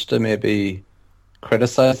crutch to maybe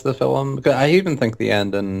criticize the film. Because I even think the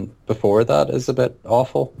ending before that is a bit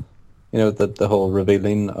awful. The whole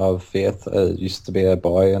revealing of Faith used to be a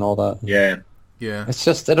boy and all that. Yeah. It's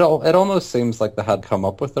just it almost seems like they had come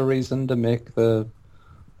up with a reason to make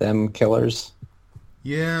them killers.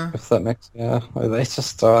 Yeah. If that makes they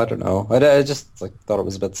just I don't know. I just thought it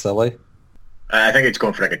was a bit silly. I think it's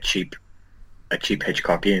going for a cheap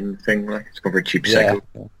Hitchcockian thing. It's going for a cheap psycho,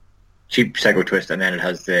 cheap psycho twist, and then it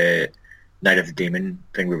has the Night of the Demon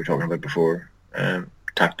thing we were talking about before,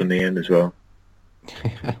 tacked on the end as well.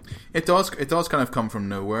 It does kind of come from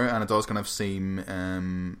nowhere, and it does kind of seem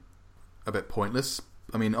a bit pointless.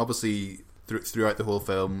 I mean, obviously throughout the whole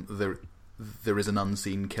film there is an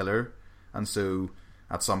unseen killer, and so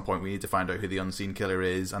at some point we need to find out who the unseen killer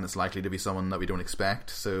is, and it's likely to be someone that we don't expect.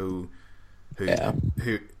 So who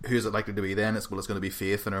is it likely to be then? It's going to be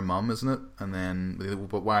Faith and her mum, isn't it? And then,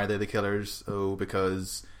 but why are they the killers? Oh,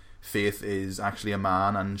 because Faith is actually a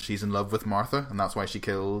man and she's in love with Martha, and that's why she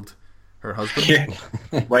killed her husband. Yeah.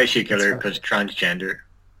 Why she killed her? Because transgender.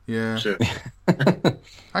 Yeah. So.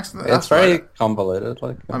 Actually, it's very convoluted.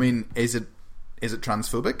 I mean, is it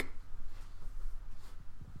transphobic?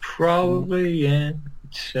 Probably, yeah.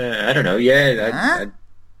 It's, I don't know. Yeah.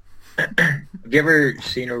 Have you ever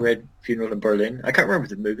seen or read Funeral in Berlin? I can't remember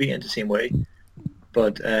the movie in the same way,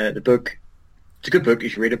 but the book, it's a good book. You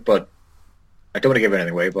should read it, but I don't want to give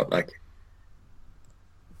anything away. But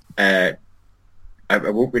I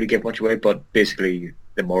won't really give much away. But basically,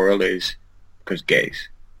 the moral is because gays.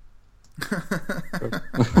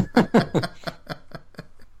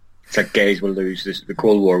 It's like gays will lose this. The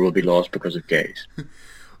Cold War will be lost because of gays.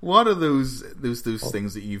 What are those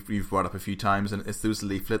things that you've brought up a few times, and it's those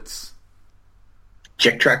leaflets?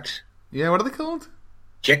 Chick tracts. Yeah, what are they called?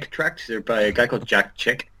 Chick tracts. They're by a guy called Jack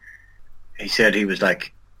Chick. He said he was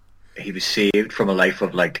saved from a life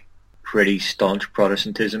of pretty staunch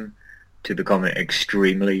Protestantism to becoming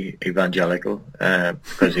extremely evangelical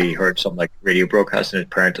because he heard some radio broadcast in his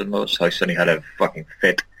parents-in-law's house, and he had a fucking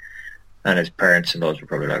fit. And his parents-in-laws were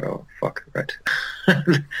probably like, "Oh fuck, right."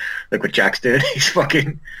 Look what Jack's doing. He's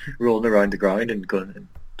fucking rolling around the ground and going and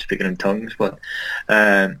speaking in tongues. But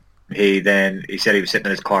he said he was sitting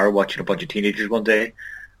in his car watching a bunch of teenagers one day,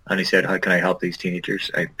 and he said, "How can I help these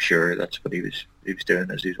teenagers?" I'm sure that's what he was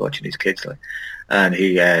doing as he was watching these kids. And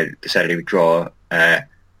he decided he would draw a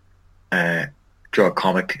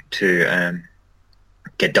comic to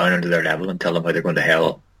get down under their level and tell them how they're going to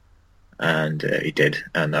hell. And he did,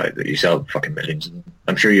 and now you sell fucking millions of them.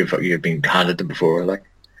 I'm sure you've been handed them before.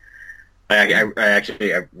 I wrote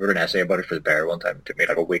an essay about it for the Bear one time. It took me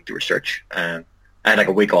a week to research. I had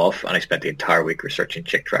a week off, and I spent the entire week researching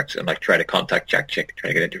Chick tracts and try to contact Jack Chick,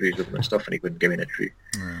 try to get interviews with him and stuff, and he wouldn't give me an interview.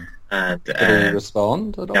 And did he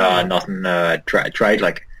respond at all? No, nothing. I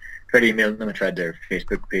tried emailing them. I tried their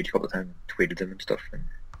Facebook page a couple of times, tweeted them and stuff, and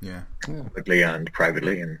publicly and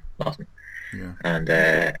privately, and nothing. Yeah.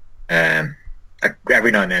 And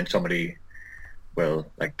every now and then somebody will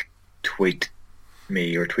tweet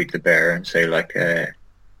me or tweet the Bear and say I'd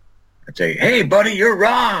say, "Hey buddy, you're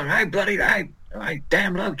wrong. I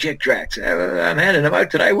damn love Chick tracts. I'm handing them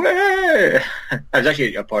out today." I was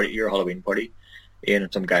actually at your Halloween party, Ian,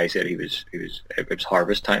 and some guy said it was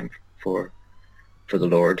harvest time for the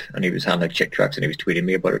Lord, and he was handing out Chick tracts, and he was tweeting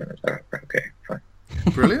me about it, and I was like, "Right, okay, fine."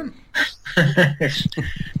 Brilliant.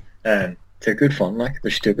 They're good fun, they're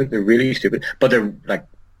stupid, they're really stupid, but they're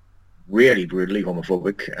really brutally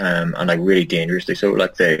homophobic, and really dangerously so.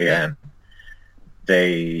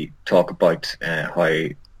 They talk about how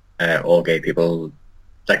all gay people,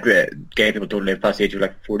 gay people don't live past the age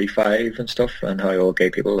of 45 and stuff, and how all gay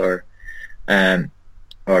people are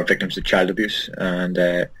victims of child abuse, and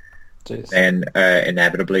then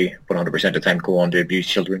inevitably 100% of the time go on to abuse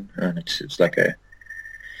children, and it's like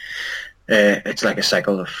a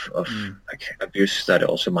cycle of abuse that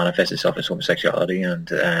also manifests itself as homosexuality, and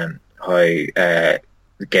how the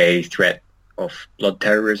gay threat of blood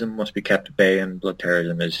terrorism must be kept at bay, and blood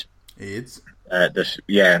terrorism is AIDS.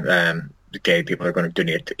 the gay people are going to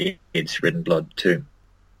donate AIDS-ridden blood to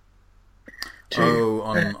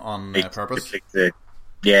on purpose.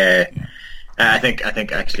 I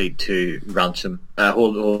think actually to ransom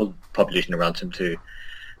hold the whole population to ransom to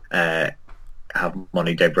have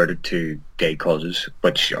money diverted to gay causes,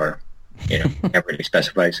 which are never really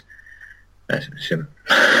specifies. I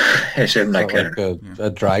assume like a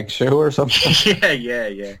drag show or something.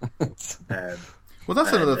 yeah. Well,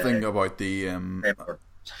 that's another thing about the.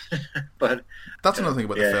 But that's another thing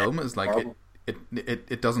about the film is like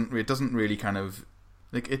it doesn't really kind of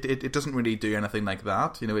like it doesn't really do anything like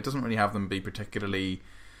that. It doesn't really have them be particularly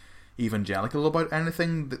evangelical about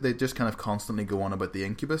anything. They just kind of constantly go on about the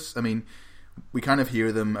incubus. I mean, we kind of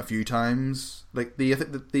hear them a few times. Like the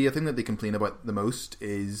thing that they complain about the most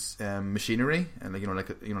is machinery and like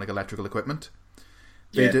electrical equipment.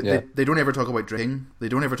 They don't ever talk about drinking. They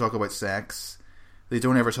don't ever talk about sex. They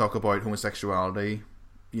don't ever talk about homosexuality.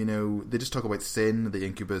 They just talk about sin, the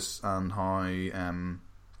incubus, and how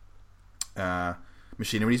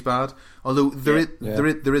machinery's bad. Although there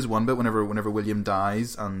is one bit whenever William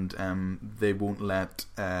dies, and they won't let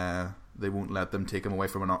them take him away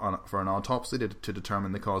for an autopsy to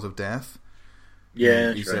determine the cause of death.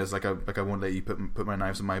 Yeah, he says like I won't let you put my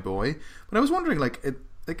knives on my boy. But I was wondering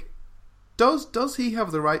does he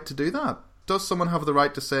have the right to do that? Does someone have the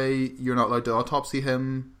right to say you're not allowed to autopsy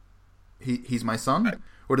him? He's my son,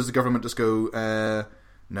 or does the government just go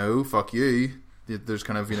no, fuck you? There's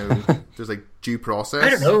kind of there's like due process. I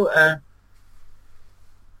don't know.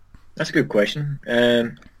 That's a good question.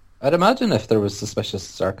 I'd imagine if there was suspicious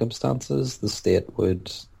circumstances, the state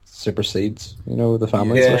would supersede, the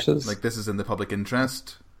family's wishes. Like this is in the public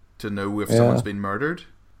interest to know if someone's been murdered.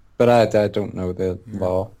 But I don't know the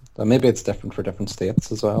law. Maybe it's different for different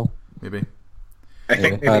states as well. Maybe. I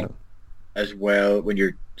think maybe as well when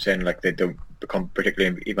you're saying like they don't become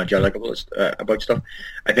particularly evangelical about stuff.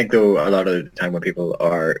 I think though a lot of the time when people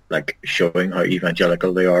are like showing how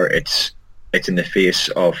evangelical they are, it's in the face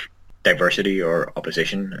of diversity or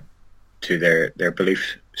opposition to their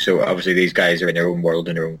beliefs. So obviously these guys are in their own world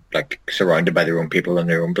and their own like surrounded by their own people and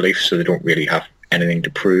their own beliefs, so they don't really have anything to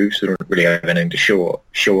prove, so they don't really have anything to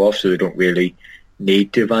show off, so they don't really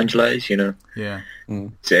need to evangelize, Yeah.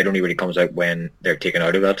 So it only really comes out when they're taken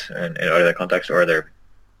out of that and out of that context, or they're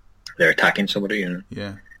attacking somebody,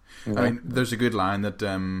 Yeah. I mean, there's a good line that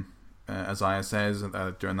Isaiah says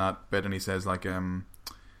during that bit, and he says like,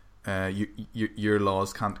 your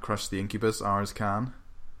laws can't crush the incubus, ours can.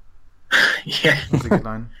 Yeah. That's a good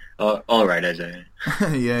line. All right, Isaiah.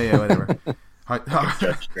 yeah, whatever.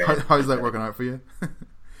 How's that working out for you?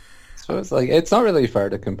 So it's like it's not really fair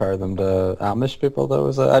to compare them to Amish people, though.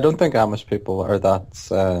 Is it? I don't think Amish people are that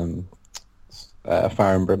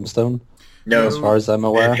fire and brimstone. No, as far as I'm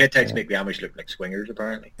aware. Hittites make the Amish look like swingers,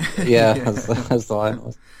 apparently. Yeah, as the line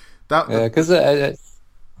was. Because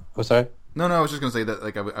oh, sorry. No, I was just going to say that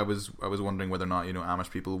like I was wondering whether or not Amish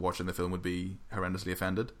people watching the film would be horrendously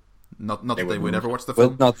offended. Not that they would ever watch the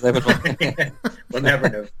film. Not that they would. We'll never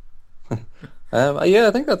know. Yeah,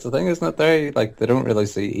 I think that's the thing, isn't it? They don't really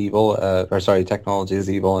see evil, technology as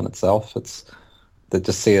evil in itself. They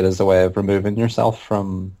just see it as a way of removing yourself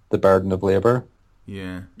from the burden of labour.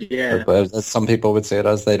 Yeah. But as some people would see it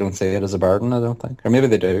as, they don't see it as a burden, I don't think. Or maybe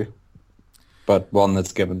they do, but one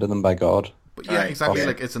that's given to them by God. But yeah, exactly.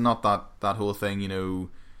 Like it's not that whole thing,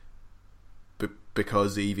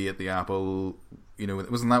 because Evie ate the apple.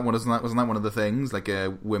 Wasn't that one of the things? Like,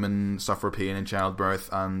 women suffer pain in childbirth,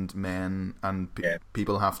 and men and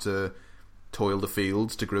people have to toil the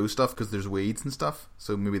fields to grow stuff because there's weeds and stuff.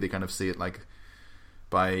 So maybe they kind of see it like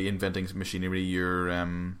by inventing machinery, you're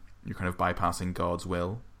kind of bypassing God's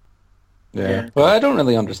will. Yeah. Well, I don't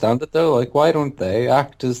really understand it though. Like, why don't they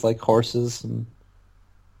act as like horses and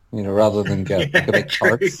rather than get like a big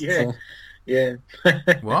carts? Yeah.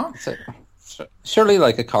 What? Surely,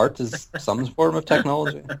 like a cart is some form of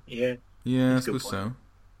technology. Yeah, I suppose so.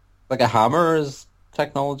 Like a hammer is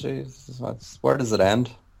technology. Where does it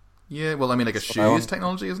end? Yeah, well, I mean, like a shoe is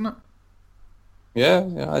technology, isn't it?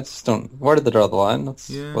 Yeah. I just don't. Where did they draw the line?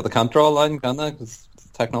 Well, they can't draw a line, can they? Because it's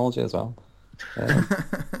technology as well.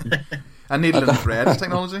 And needle and thread is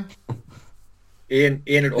technology. Ian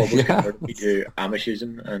had almost converted me to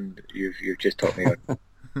Amishism, and you've just taught me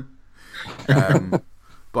how.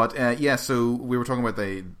 But so we were talking about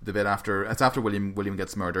the bit after. It's after William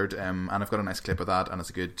gets murdered, and I've got a nice clip of that, and it's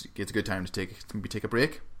a good time to take a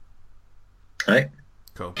break. All right.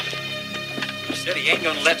 Cool. He said he ain't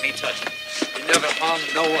gonna let me touch him. He never harmed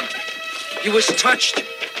no one. He was touched.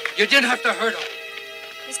 You didn't have to hurt him.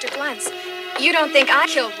 Mr. Glantz, you don't think I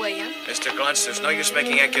killed William? Mr. Glantz, there's no use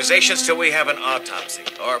making accusations till we have an autopsy.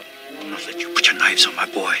 Or I'll not let you put your knives on my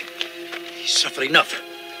boy. He's suffered enough.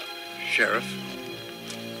 Sheriff,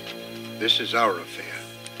 this is our affair.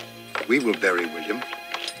 We will bury William.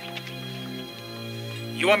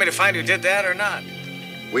 You want me to find who did that or not?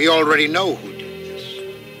 We already know who did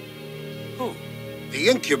this. Who? The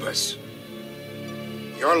incubus.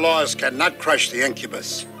 Your laws cannot crush the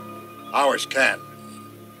incubus. Ours can.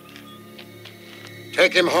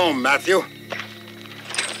 Take him home, Matthew.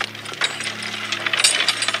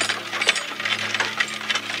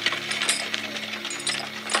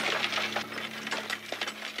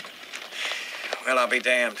 Well, I'll be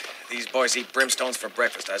damned. These boys eat brimstones for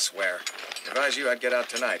breakfast, I swear. If I was you, I'd get out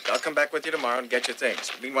tonight. I'll come back with you tomorrow and get your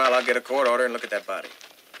things. Meanwhile, I'll get a court order and look at that body.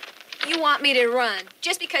 You want me to run,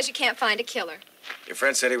 just because you can't find a killer. Your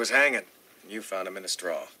friend said he was hanging, and you found him in a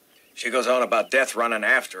straw. She goes on about death running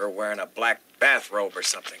after her wearing a black bathrobe or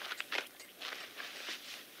something.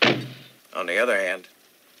 On the other hand,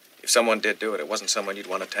 if someone did do it, it wasn't someone you'd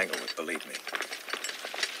want to tangle with, believe me.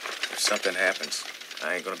 If something happens,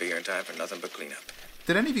 I ain't gonna be here in time for nothing but cleanup.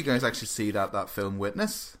 Did any of you guys actually see that film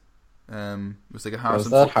Witness? It was like a Was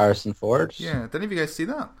Harrison that Ford. Harrison Ford? Yeah, did any of you guys see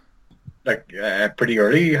that? Like pretty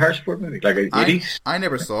early Harrison Ford movie, like 80s. I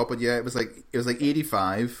never saw it, but yeah, it was like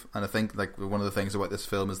 85, and I think like one of the things about this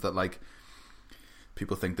film is that like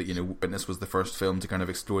people think that, you know, Witness was the first film to kind of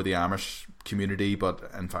explore the Amish community,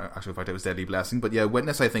 but in fact it was Deadly Blessing. But yeah,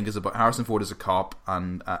 Witness I think is about Harrison Ford as a cop,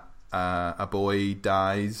 and a boy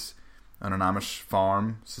dies on an Amish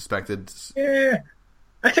farm, suspected. Yeah,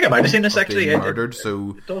 I think I might have seen this of actually. being murdered.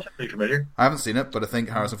 So it does sound pretty familiar. I haven't seen it, but I think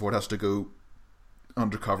Harrison Ford has to go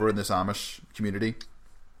undercover in this Amish community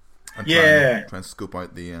and try and scope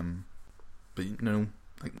out the but you know,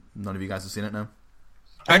 like, none of you guys have seen it now.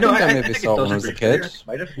 I know. think I I maybe think saw it it when I does was a sound pretty familiar. kid.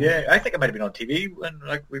 Might have. Yeah, I think it might have been on TV when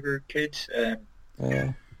like we were kids.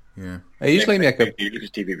 Yeah. Yeah, I usually make a...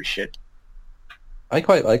 because TV was shit. I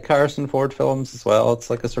quite like Harrison Ford films as well. It's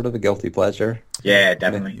like a sort of a guilty pleasure. Yeah,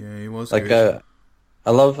 definitely. yeah, he was Like, good.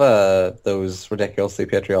 I love those ridiculously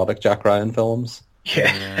patriotic Jack Ryan films.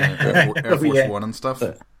 Yeah. Air Force Yeah. One and stuff.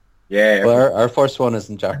 Yeah. Well, our first one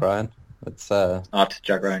isn't Jack Ryan. It's Not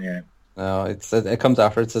Jack Ryan, yeah. no, it comes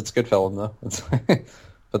after. It's a good film though. It's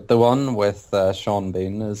but the one with Sean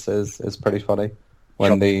Bean is pretty funny.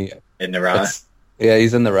 When In the Ra. yeah,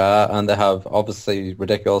 he's in the Ra, and they have obviously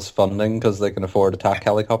ridiculous funding because they can afford attack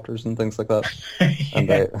helicopters and things like that. And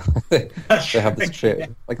they have this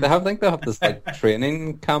I think they have this like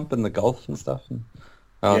training camp in the Gulf and stuff. And,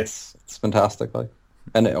 it's fantastic. Like,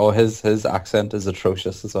 and his accent is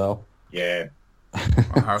atrocious as well. Yeah.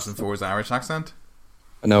 Harrison Ford's Irish accent.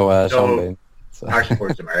 No, Sean Bean. So, Harrison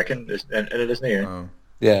Ford's American, isn't he? Oh.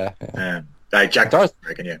 yeah. Jack Darth-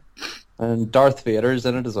 American, yeah. And Darth Vader's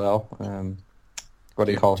in it as well. What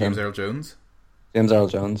do you call James him? Earl Jones. James Earl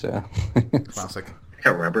Jones, yeah. Classic. I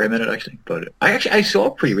can't remember him in it actually, but I saw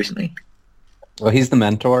it pretty recently. Well, he's the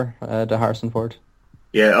mentor to Harrison Ford.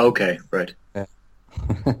 Yeah. Okay. Right.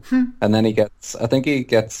 And then he gets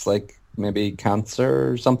like maybe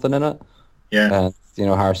cancer or something in it. Yeah. And you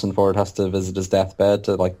know, Harrison Ford has to visit his deathbed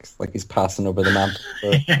to like he's passing over the mantle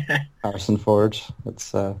for Harrison Ford.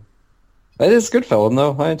 It is a good film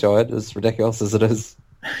though. I enjoy it. As ridiculous as it is.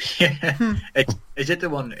 Yeah. Is it the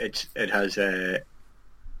one? It has.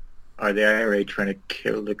 Are the IRA trying to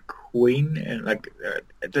kill the Queen? And like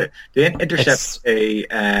they intercept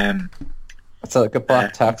It's like a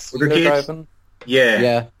black taxi they're driving.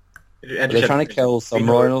 Yeah. They're trying to kill some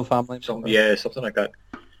royal family. Something like that.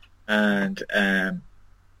 And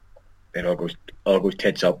it all goes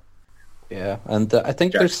tits up. Yeah, and I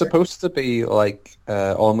think there's supposed to be like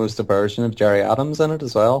almost a version of Jerry Adams in it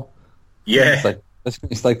as well. Yeah,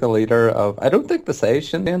 he's like the leader of. I don't think they say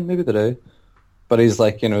Sinn Féin, maybe they do, but he's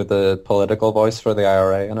like, you know, the political voice for the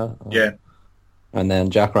IRA in it. Yeah, and then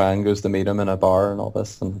Jack Ryan goes to meet him in a bar and all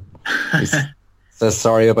this, and he says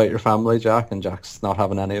sorry about your family, Jack, and Jack's not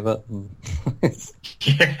having any of it.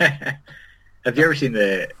 Yeah. Have you ever seen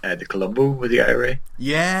the Columbo with the IRA?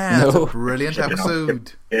 Yeah, it's a brilliant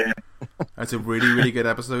episode. Yeah. It's a really, really good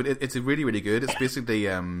episode. It's a really, really good. It's basically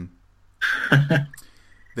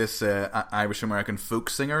this Irish American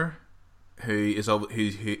folk singer who is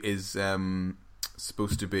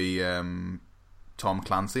supposed to be Tom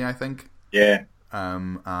Clancy, I think. Yeah.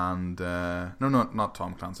 And no, not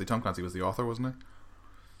Tom Clancy. Tom Clancy was the author, wasn't he?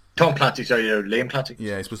 Tom Clancy, sorry, Liam Clancy.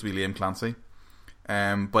 Yeah, he's supposed to be Liam Clancy.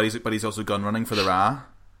 But he's also gun running for the Ra.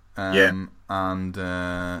 And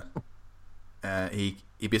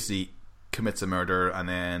he basically commits a murder, and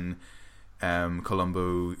then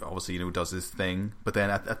Columbo obviously, you know, does his thing. But then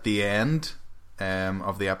at the end,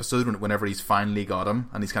 of the episode whenever he's finally got him,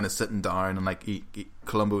 and he's kind of sitting down, and like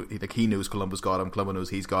Columbo, like he knows Columbo's got him, Columbo knows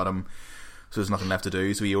he's got him, so there's nothing left to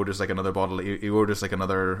do. So he orders like another bottle. He orders like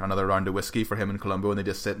another round of whiskey for him and Columbo, and they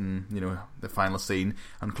just sit in, you know, the final scene.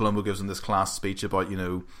 And Columbo gives him this class speech about, you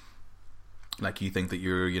know, like, you think that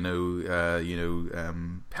you're,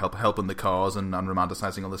 helping the cause and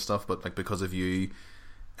romanticizing all this stuff, but like because of you,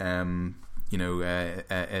 innocent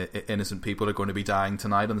people are going to be dying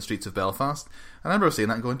tonight on the streets of Belfast. And I remember seeing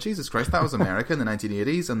that and going, Jesus Christ, that was America in the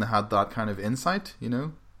 1980s, and they had that kind of insight, you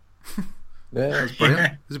know. Yeah, it's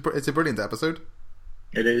brilliant. It's a brilliant episode.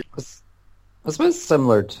 It is. I suppose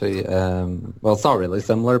similar to, well, it's not really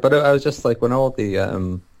similar, but I was just like, when all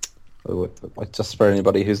the, just for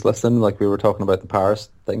anybody who's listening, like we were talking about the Paris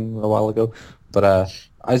thing a while ago, but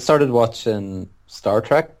I started watching Star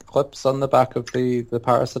Trek clips on the back of the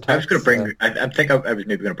Paris attacks. I was going to bring, I think I was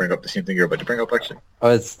maybe going to bring up the same thing you're about to bring up, actually. Oh,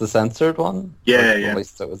 it's the censored one? Yeah, At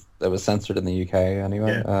least it was censored in the UK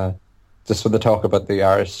anyway. Yeah. Just for the talk about the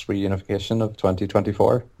Irish reunification of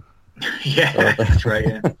 2024. Yeah, so, that's right,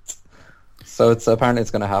 yeah. So apparently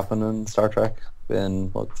it's going to happen in Star Trek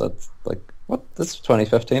in, this is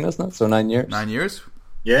 2015, isn't it? So 9 years. 9 years?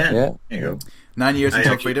 Yeah. There you go. 9 years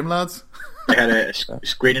until freedom, lads. I had a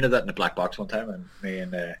screening of that in the black box one time, and me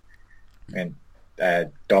and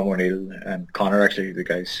Dom O'Neill and Connor, actually, the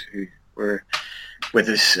guys who were with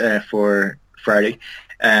us for Friday,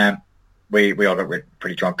 we all got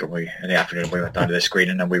pretty drunk, and in the afternoon we went down to the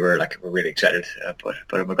screening, and we're really excited.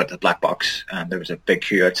 But we got to the black box, and there was a big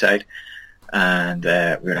queue outside, and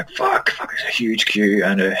we were like, "Fuck!" There's a huge queue,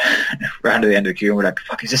 and ran to the end of the queue, and we're like,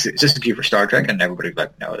 "Fuck! Is this the queue for Star Trek?" And everybody was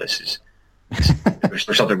like, "No, this is."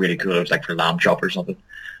 There's something really cool. It was like for lamb chop or something.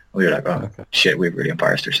 We were like, "Oh okay. Shit, we've really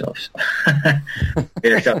embarrassed ourselves." We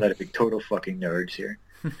turned out to be total fucking nerds here.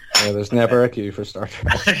 Yeah, there's never a queue for Star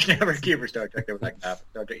Trek. There's never a queue for Star Trek. They were like, "Nah,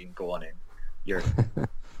 Star Trek, you can go on in. They're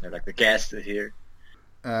like, the guest is here."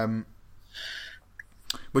 But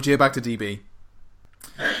yeah, back to DB.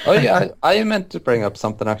 Oh yeah, I meant to bring up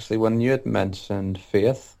something actually when you had mentioned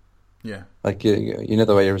faith. Yeah, like you know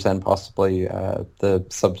the way you were saying possibly the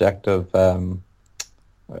subject of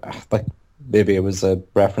like maybe it was a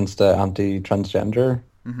reference to anti-transgender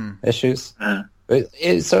issues. So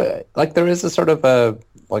like there is a sort of a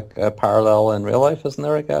parallel in real life, isn't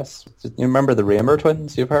there? I guess you remember the Raymer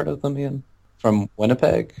twins? You've heard of them, Ian? From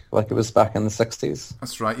Winnipeg, like it was back in the 60s.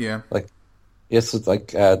 That's right. Yeah. Like yes, it's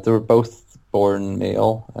like they were both born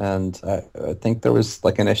male, and I think there was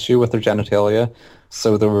like an issue with their genitalia.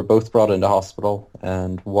 So they were both brought into hospital,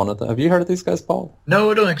 and one of them... Have you heard of these guys, Paul? No,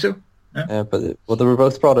 I don't think so. No. But they were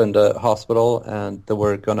both brought into hospital, and they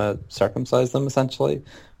were going to circumcise them, essentially.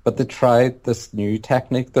 But they tried this new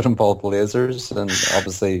technique that involved lasers, and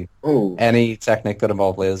obviously any technique that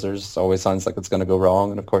involved lasers always sounds like it's going to go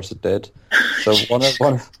wrong, and of course it did. So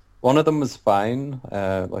one of them was fine,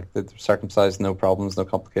 like they circumcised, no problems, no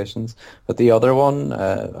complications. But the other one,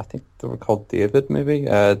 I think they were called David, maybe.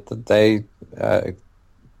 They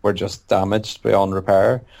were just damaged beyond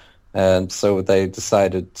repair, and so they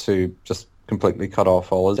decided to just completely cut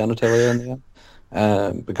off all his genitalia in the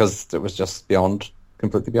end, because it was just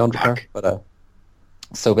completely beyond repair. But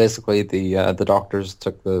so basically, the doctors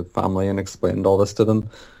took the family and explained all this to them,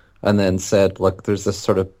 and then said, "Look, there's this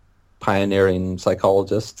sort of pioneering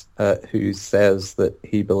psychologist who says that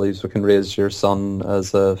he believes we can raise your son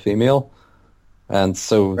as a female," and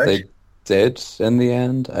so they did in the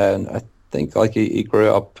end. And I think like he grew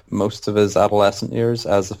up most of his adolescent years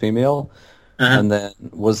as a female, and then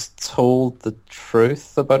was told the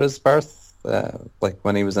truth about his birth, like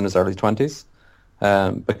when he was in his early 20s,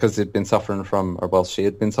 because he'd been suffering from, she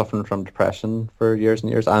had been suffering from depression for years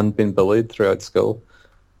and years and been bullied throughout school,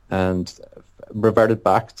 and reverted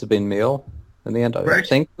back to being male in the end. I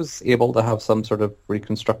think was able to have some sort of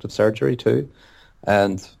reconstructive surgery too,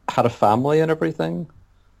 and had a family and everything.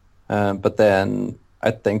 But then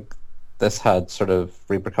I think this had sort of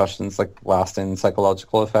repercussions, like lasting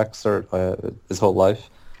psychological effects or his whole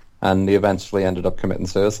life, and he eventually ended up committing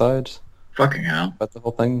suicide. Fucking hell! About the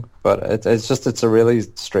whole thing, but it's a really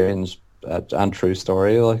strange and true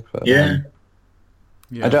story. Like yeah.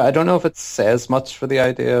 I don't know if it says much for the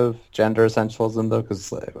idea of gender essentialism though,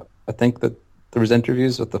 because I think that there was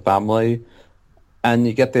interviews with the family, and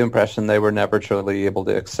you get the impression they were never truly able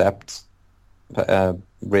to accept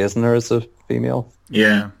raising her as a female.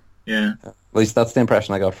 Yeah. Yeah. At least that's the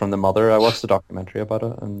impression I got from the mother. I watched a documentary about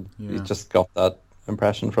it, and you just got that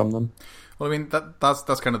impression from them. Well, I mean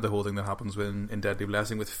that's kind of the whole thing that happens in Deadly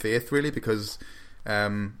Blessing with Faith, really, because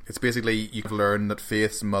it's basically you learn that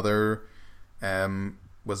Faith's mother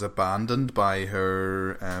was abandoned by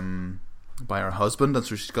her by her husband, and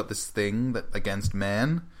so she's got this thing that against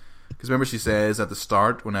men. Because remember, she says at the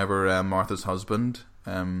start, whenever Martha's husband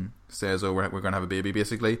says, "Oh, we're going to have a baby,"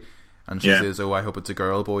 basically, and she says, "Oh, I hope it's a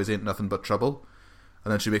girl. Boys ain't nothing but trouble."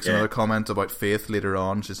 And then she makes another comment about Faith later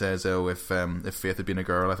on. She says, "Oh, if Faith had been a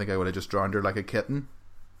girl, I think I would have just drowned her like a kitten."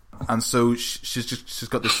 And so she's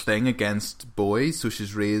got this thing against boys. So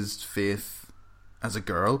she's raised Faith as a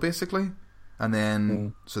girl, basically, and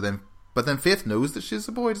then but then Faith knows that she's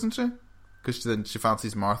a boy, doesn't she? Because then she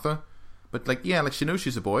fancies Martha. But she knows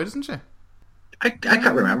she's a boy, doesn't she? I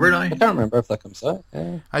can't remember now. I can't remember if that comes out.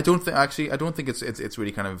 Yeah. I don't think it's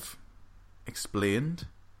really kind of explained.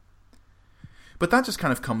 But that just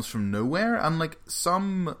kind of comes from nowhere, and like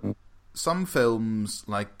some films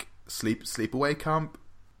like Sleepaway Camp,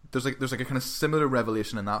 there's like a kind of similar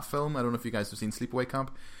revelation in that film. I don't know if you guys have seen Sleepaway Camp,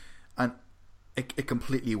 and it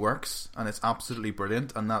completely works, and it's absolutely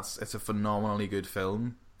brilliant, and it's a phenomenally good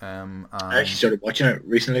film. I actually started watching it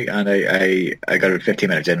recently, and I got it 15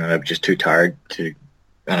 minutes in, and I was just too tired and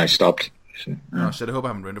I stopped. So, oh shit! I hope I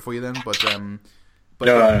haven't ruined it for you then. But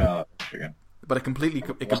no. But it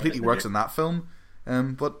completely works in that film.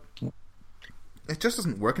 But it just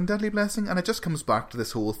doesn't work in Deadly Blessing, and it just comes back to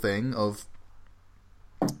this whole thing of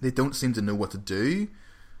they don't seem to know what to do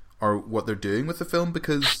or what they're doing with the film,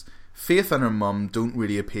 because Faith and her mum don't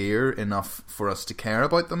really appear enough for us to care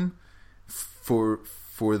about them for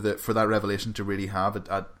that revelation to really have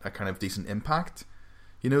a kind of decent impact.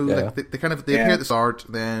 You know, like they appear at the start,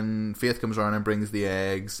 then Faith comes around and brings the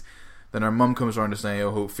eggs, then her mum comes around to say,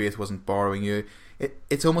 "Oh, hope Faith wasn't borrowing you."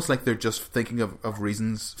 It's almost like they're just thinking of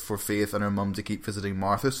reasons for Faith and her mum to keep visiting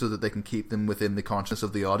Martha so that they can keep them within the consciousness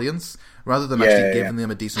of the audience, rather than actually giving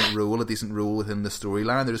them a decent role within the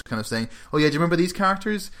storyline. They're just kind of saying, "Oh yeah, do you remember these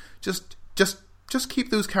characters? Just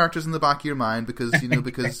keep those characters in the back of your mind, because you know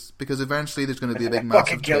because eventually there's going to be a big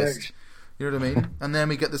massive twist." You know what I mean? And then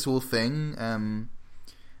we get this whole thing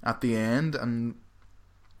at the end, and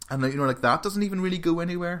you know, like, that doesn't even really go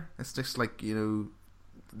anywhere. It's just like, you know,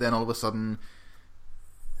 then all of a sudden,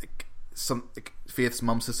 Faith's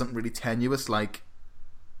mum says something really tenuous, like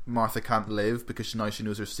Martha can't live because now she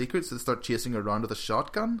knows her secrets, so they start chasing her around with a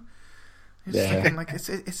shotgun.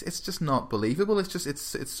 It's just not believable. It's just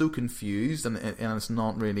it's so confused, and it's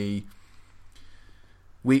not really.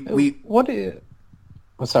 What do you?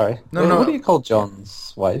 Oh, sorry. No. What do you call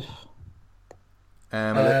John's wife?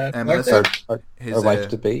 Melissa, his wife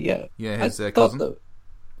to be. His cousin.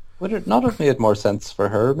 Would it not have made more sense for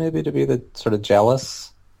her maybe to be the sort of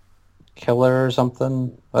jealous killer or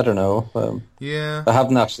something? I don't know. I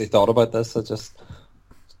haven't actually thought about this. It just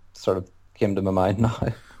sort of came to my mind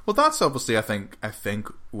now. Well, that's obviously, I think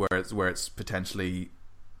where it's potentially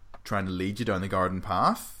trying to lead you down the garden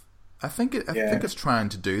path. I think it's trying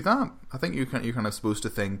to do that. I think you're kind of supposed to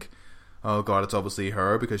think, oh god, it's obviously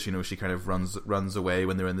her, because, you know, she kind of runs away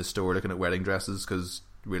when they're in the store looking at wedding dresses because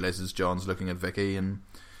realizes John's looking at Vicky, and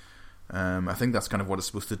I think that's kind of what it's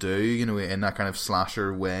supposed to do, you know, in that kind of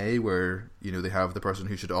slasher way where, you know, they have the person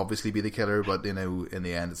who should obviously be the killer, but, you know, in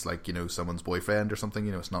the end it's like, you know, someone's boyfriend or something.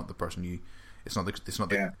 You know, it's not the person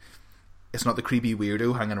it's not the creepy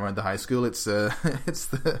weirdo hanging around the high school. It's the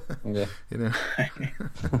you know.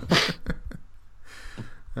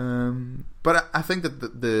 But I think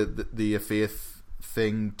that the Faith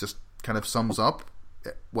thing just kind of sums up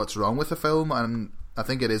what's wrong with the film, and I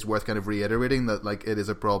think it is worth kind of reiterating that, like, it is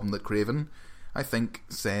a problem that Craven, I think,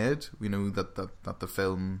 said, you know, that the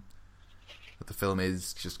film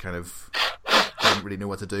is just kind of doesn't really know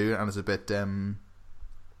what to do, and is a bit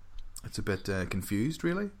confused,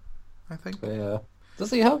 really, I think. Yeah. Does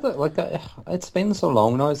he have that? Like, it's been so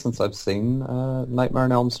long now since I've seen Nightmare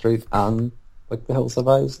on Elm Street and, like, The Hills Have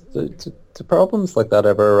Eyes. Do problems like that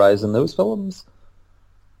ever arise in those films?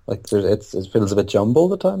 Like, it feels a bit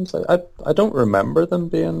jumbled at times. I don't remember them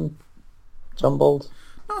being jumbled.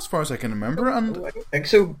 Not as far as I can remember, and I don't think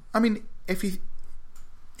so. I mean, if you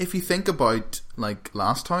think about, like,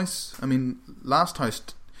 Last House, I mean, Last House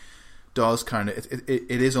does kind of it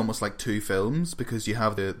is almost like two films, because you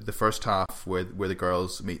have the first half where the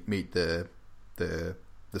girls meet the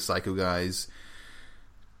psycho guys,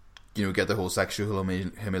 you know, get the whole sexual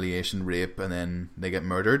humiliation, rape, and then they get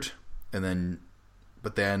murdered,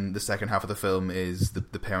 but then the second half of the film is the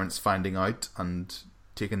parents finding out and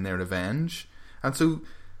taking their revenge, and so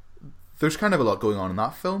there's kind of a lot going on in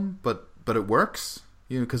that film, but it works,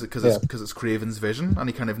 you know, because it's Craven's vision, and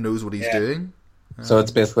he kind of knows what he's doing. So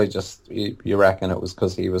it's basically just, you reckon it was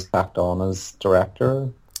because he was tacked on as director?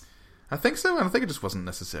 I think so, and I think it just wasn't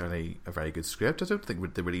necessarily a very good script. I don't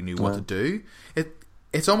think they really knew what to do.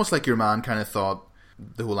 It's almost like your man kind of thought,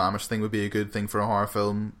 the whole Amish thing would be a good thing for a horror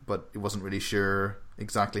film, but it wasn't really sure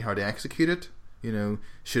exactly how to execute it. You know,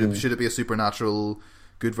 should it be a supernatural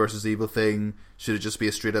good versus evil thing? Should it just be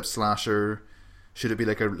a straight up slasher? Should it be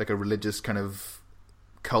like a religious kind of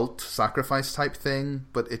cult sacrifice type thing?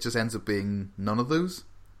 But it just ends up being none of those.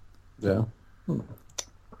 Yeah.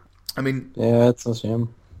 I mean, yeah, it's a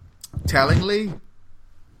shame. Tellingly,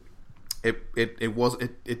 it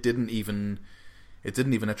didn't even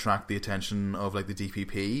attract the attention of like the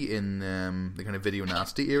DPP in the kind of video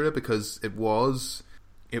nasty era, because it was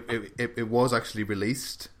actually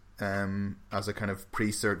released as a kind of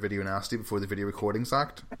pre-cert video nasty before the Video Recordings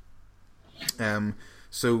Act.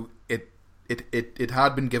 So it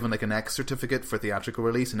had been given like an X certificate for theatrical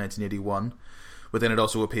release in 1981, but then it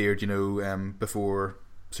also appeared, you know, before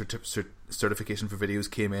certification for videos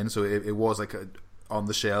came in. So it was like on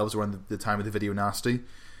the shelves around the time of the Video Nasty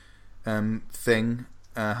thing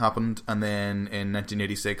happened, and then in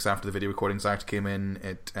 1986, after the Video Recordings Act came in,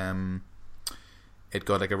 it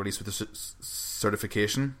got like a release with the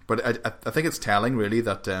certification. But I think it's telling, really,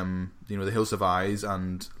 that you know, The Hills Have Eyes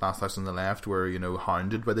and Last House on the Left were, you know,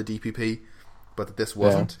 hounded by the DPP, but that this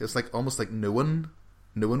wasn't. Yeah. It's like almost like no one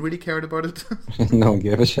really cared about it. No one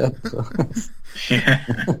gave a shit. So. Yeah.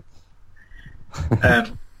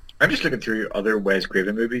 I'm just looking through other Wes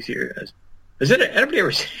Craven movies here. Has anybody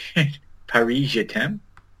ever seen Paris Je t'aime?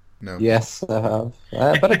 No. Yes, I have.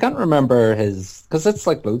 But I can't remember his... Because it's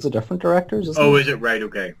like loads of different directors, isn't it? Oh, is it? Right,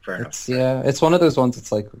 okay. Fair enough. Yeah, it's one of those ones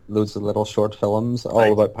that's like loads of little short films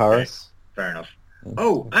all about Paris. Okay. Fair enough. Yeah.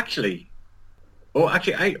 Oh, actually,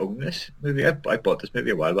 I own this movie. I bought this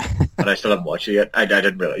movie a while back, but I still haven't watched it yet. I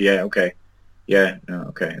didn't really... Yeah, okay. Yeah, no,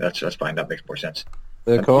 okay. That's fine. That makes more sense.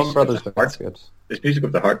 The Coen Brothers, that's good. This Music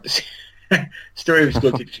of the Heart... Story of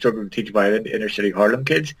school teachers struggling to teach violin to inner city Harlem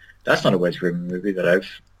kids. That's not a Wes Craven movie that I've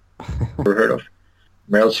ever heard of.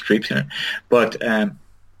 Meryl Streep's in it. But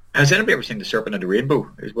has anybody ever seen The Serpent and the Rainbow?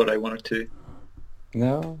 Is what I wanted to.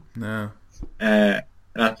 No. An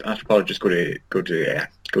anthropologist goes to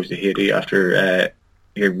Haiti after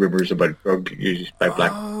hearing rumors about drug use by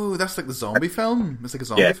black. Oh, that's like the zombie film. It's like a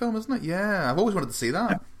zombie film, isn't it? Yeah, I've always wanted to see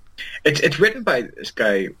that. It's written by this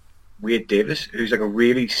guy Wade Davis, who's like a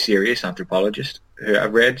really serious anthropologist.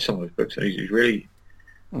 I've read some of his books, and he's really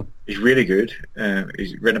good.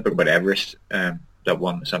 He's written a book about Everest that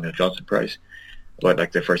won the Samuel Johnson Prize, about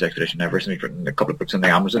like the first expedition to Everest, and he's written a couple of books on the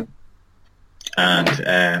Amazon. And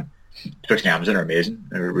the books on the Amazon are amazing.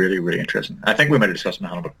 They're really, really interesting. I think we might have discussed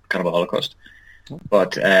them on Cannibal Holocaust.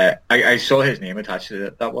 But I saw his name attached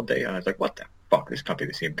to that one day, and I was like, what the fuck? This can't be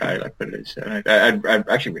the same guy. Like, but it is. And I'd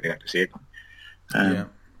actually really like to see it. Yeah.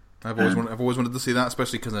 I've always wanted to see that,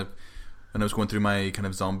 especially because when I was going through my kind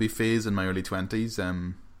of zombie phase in my early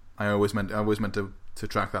 20s. I always meant to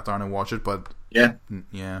track that down and watch it, but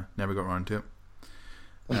never got around to it.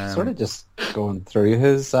 I'm sort of just going through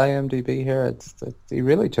his IMDb here. He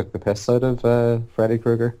really took the piss out of Freddy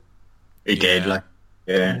Krueger. He did,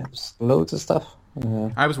 just loads of stuff.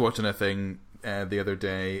 I was watching a thing the other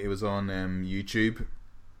day. It was on YouTube.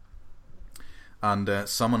 And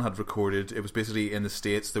someone had recorded. It was basically in the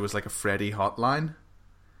States. There was like a Freddy hotline,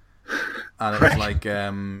 and it was like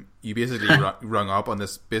you basically rung up on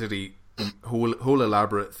this basically whole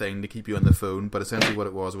elaborate thing to keep you on the phone. But essentially, what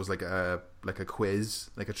it was like a quiz,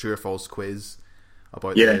 like a true or false quiz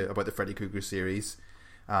about the Freddy Krueger series,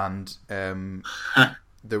 and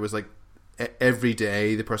there was like every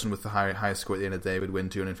day the person with the highest score at the end of the day would win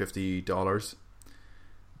 $250.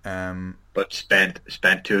 But spent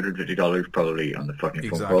 $250 probably on the fucking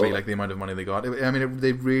phone call. Like the amount of money they got.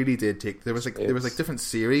 They really did take. There was different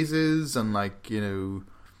series and like, you know,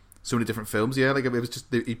 so many different films. Yeah, like it was just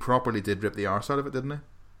he properly did rip the arse out of it, didn't he?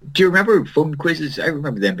 Do you remember phone quizzes? I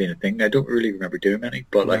remember them being a thing. I don't really remember doing any,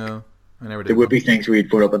 but like no, I never did. There would be things where you'd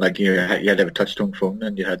phone up and like you had to have a touch-tone phone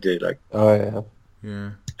and you had to like. Oh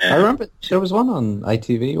yeah. I remember there was one on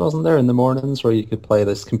ITV, wasn't there, in the mornings where you could play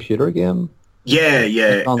this computer game. Yeah,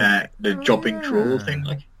 the jumping troll thing.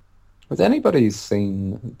 Like, has anybody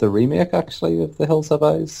seen the remake actually of The Hills Have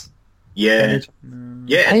Eyes? Yeah.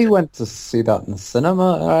 I went to see that in the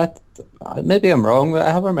cinema. Maybe I'm wrong, but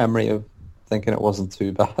I have a memory of thinking it wasn't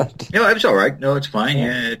too bad. No, it was all right. No, it's fine.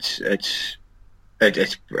 Yeah, it's as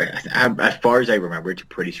far as I remember, it's a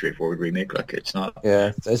pretty straightforward remake. Like, it's not.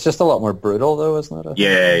 Yeah, it's just a lot more brutal, though, isn't it?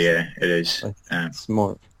 Yeah, it is. It's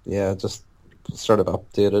more. Yeah, just sort of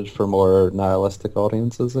updated for more nihilistic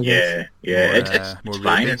audiences, I guess. Yeah. It's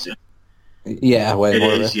fine. Way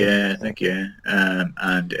more. It is, I think,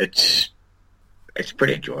 and it's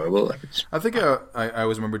pretty enjoyable. Like, I think I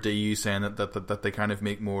always remember DU saying that they kind of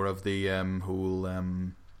make more of the whole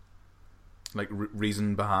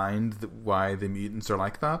reason behind why the mutants are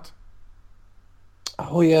like that?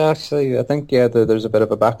 Oh yeah, actually, I think there's a bit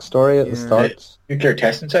of a backstory at the start. Nuclear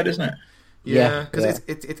testing site, isn't it? Yeah, because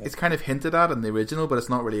it's kind of hinted at in the original, but it's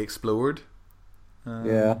not really explored.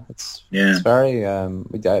 It's very. I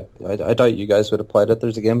doubt you guys would have played it.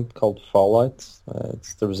 There's a game called Fallout.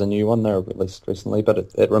 There was a new one there released recently, but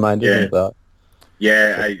it reminded me of that.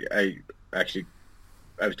 Yeah, I actually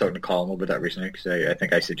was talking to Colin about that recently because I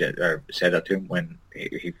think I said that to him when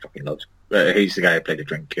he fucking loves. He's the guy I played the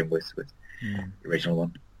drink game with the original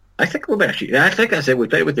one. I think we actually. I think I said we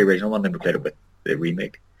played it with the original one, then we played it with the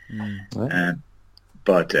remake.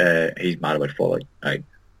 But he's mad about Fallout. I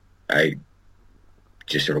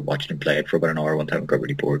just sort of watched him play it for about an hour one time and got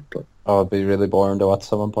really bored. But it'd be really boring to watch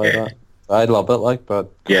someone play that. I'd love it,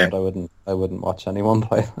 but God, I wouldn't watch anyone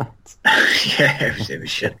play that. Yeah, it was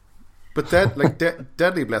shit. But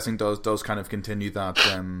Deadly Blessing does kind of continue that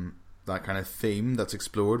that kind of theme that's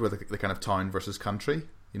explored with the kind of town versus country,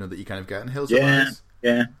 that you kind of get in Hills of Ice.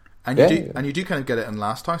 Yeah. And you do kind of get it in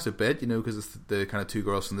Last House a bit, because it's the kind of two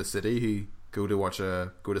girls from the city who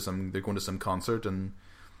they're going to some concert and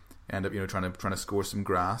end up trying to score some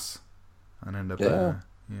grass and end up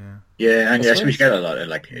and yes, we get a lot of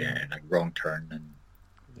like Wrong Turn and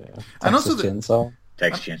and also Chainsaw.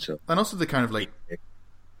 Texas Chainsaw, and also the kind of like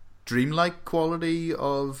dreamlike quality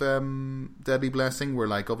of Deadly Blessing, where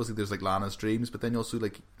like obviously there's like Lana's dreams, but then also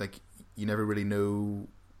like you never really know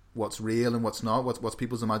what's real and what's not, what's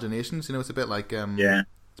people's imaginations. It's a bit like it's a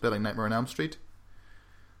bit like Nightmare on Elm Street.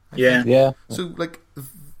 Yeah. So like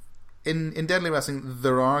in Deadly Blessing,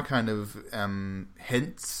 there are kind of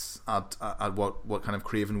hints at what kind of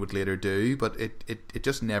Craven would later do, but it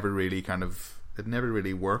just never really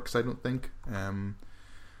works, I don't think.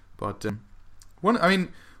 But one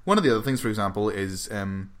of the other things, for example, is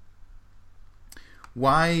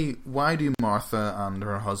why do Martha and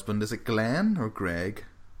her husband, is it Glenn or Greg?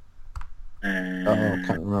 I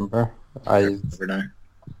can't remember. I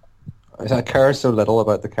care so little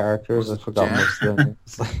about the characters. I forgot most of them.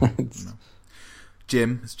 No.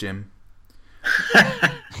 Jim. It's Jim.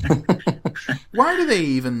 Why do they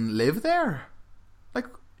even live there?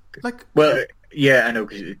 Well, yeah, I know,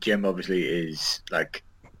 because Jim obviously is like,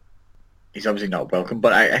 he's obviously not welcome.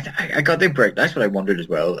 But I got the break. That's what I wondered as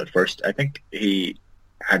well at first. I think he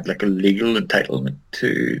had like a legal entitlement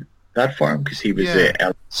to that farm because he was the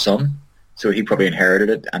eldest son. So he probably inherited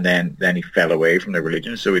it, and then he fell away from the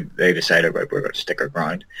religion. So they decided, right, we're going to stick our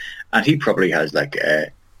ground. And he probably has like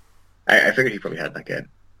I figured he probably had like a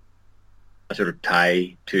sort of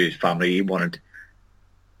tie to his family.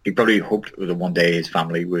 He probably hoped that one day his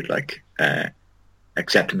family would like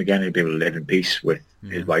accept him again. He'd be able to live in peace with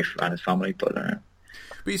his wife and his family. But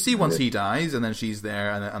you see, once he dies, and then she's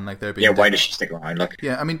there, and like they're being why does she stick around? Like,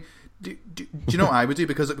 I mean. Do you know what I would do?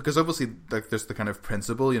 Because obviously like there's the kind of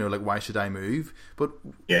principle, like why should I move? But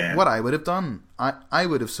what I would have done, I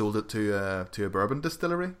would have sold it to a bourbon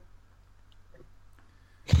distillery.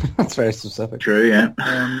 That's very specific. True, yeah.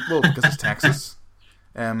 Well, because it's Texas,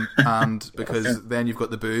 and because then you've got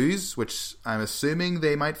the booze, which I'm assuming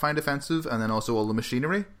they might find offensive, and then also all the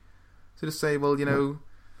machinery. So to say, well, you know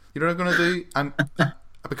what I'm going to do?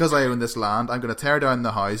 Because I own this land, I'm going to tear down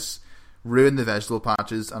the house, ruin the vegetable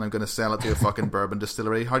patches, and I'm going to sell it to a fucking bourbon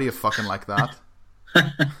distillery. How do you fucking like that?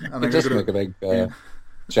 And just make a big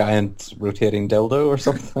giant rotating dildo or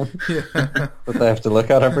something that they have to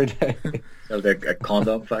look at every day. Like a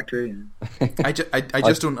condom factory. I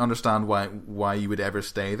just don't understand why you would ever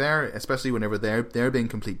stay there, especially whenever they're being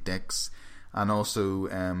complete dicks, and also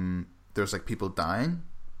there's like people dying.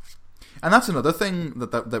 And that's another thing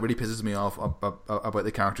that really pisses me off about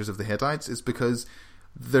the characters of the Hittites, is because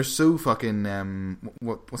they're so fucking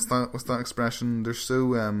what's that expression? They're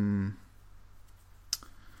so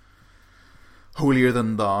holier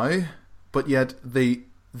than thou, but yet they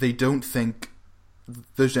don't think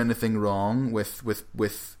there's anything wrong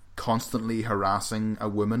with constantly harassing a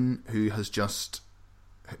woman whose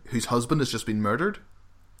husband has just been murdered.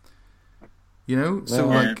 So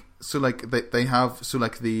they have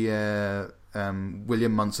the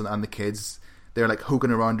William Munson and the kids, they're like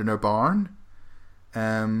hoking around in their barn.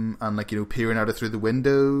 And peering out through the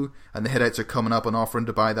window, and the Hittites are coming up and offering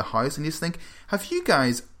to buy the house, and you just think, have you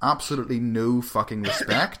guys absolutely no fucking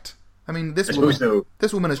respect? I mean, this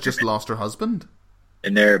woman has just lost her husband.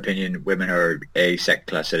 In their opinion, women are A,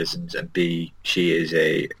 second-class citizens, and B, she is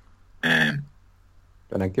an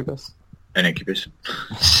incubus. An incubus.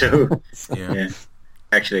 So, yeah.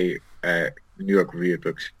 Actually, the New York Review of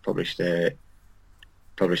Books published a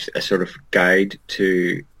sort of guide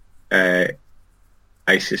to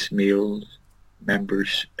ISIS male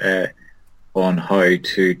members on how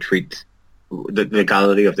to treat the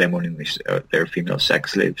legality of them owning their female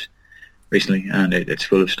sex slaves recently, and it's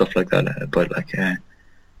full of stuff like that. But like,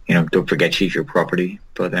 don't forget she's your property.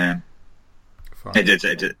 But it's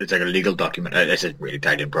like a legal document. This isn't really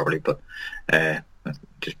tied in properly, but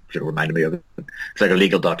just sort of reminded me of it. It's like a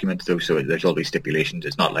legal document, though. So there's all these stipulations.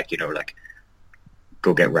 It's not like like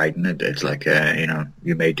go get riding. It's like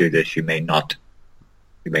you may do this, you may not.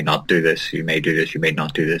 You may not do this. You may do this. You may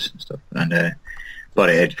not do this and stuff. And but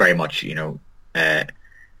it's very much A,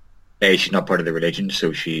 she's not part of the religion,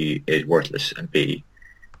 so she is worthless, and B,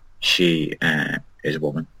 she is a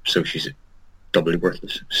woman, so she's doubly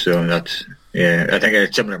worthless. So that's I think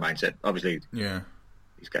a similar mindset. Obviously,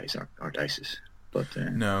 these guys aren't ISIS, but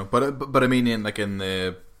no, but I mean, in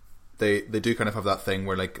the they do kind of have that thing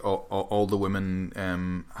where like all the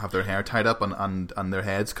women have their hair tied up and their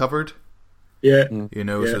heads covered. Yeah,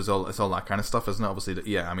 so it's all that kind of stuff, isn't it?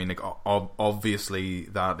 Obviously, I mean, like obviously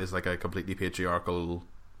that is like a completely patriarchal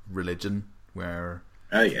religion where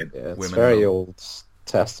it's very Old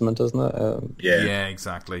Testament, isn't it? Yeah,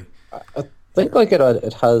 exactly. I think like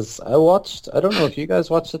it has. I don't know if you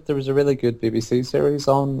guys watched it. There was a really good BBC series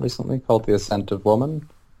on recently called The Ascent of Woman.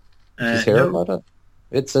 Did you hear about it?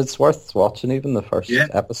 It's worth watching. Even the first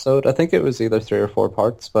episode. I think it was either 3 or 4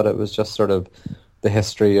 parts, but it was just sort of the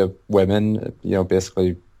history of women,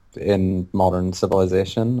 basically in modern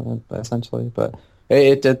civilization, essentially. But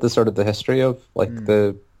it did the sort of the history of like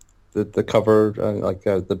the cover,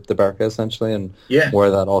 the burqa, essentially, and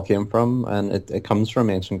where that all came from, and it comes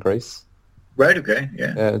from ancient Greece. Right. Okay.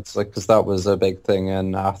 Yeah. It's like because that was a big thing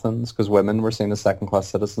in Athens, because women were seen as second-class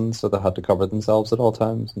citizens, so they had to cover themselves at all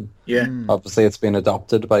times. And obviously, it's been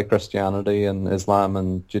adopted by Christianity and Islam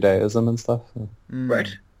and Judaism and stuff. So.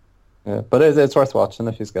 Right. Yeah, but it's worth watching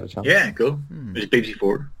if you get a chance. Yeah, cool. Is it BBC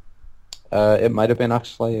 4? It might have been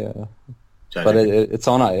actually, but it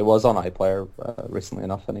was on iPlayer recently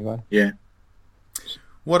enough anyway. Yeah.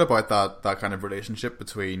 What about that kind of relationship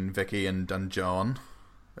between Vicky and John?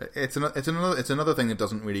 It's another thing that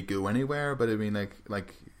doesn't really go anywhere. But I mean,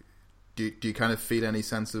 like, do you kind of feel any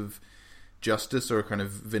sense of justice or kind of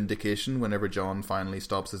vindication whenever John finally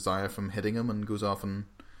stops Isaiah from hitting him and goes off and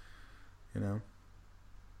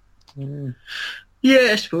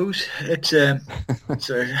Yeah, I suppose it's I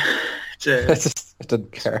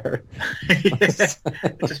didn't care. It's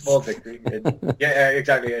a small victory.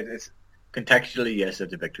 Exactly. It's contextually, yes,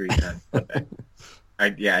 it's a victory. But I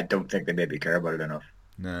don't think they maybe care about it enough.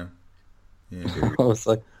 No. Yeah. I was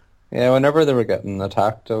like, whenever they were getting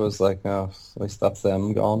attacked, I was like, oh, at least that's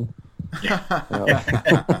them gone.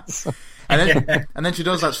 And then she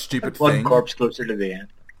does that stupid thing. One corpse closer to the end.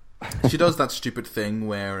 She does that stupid thing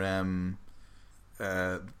where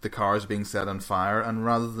the car is being set on fire, and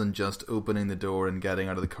rather than just opening the door and getting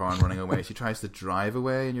out of the car and running away, she tries to drive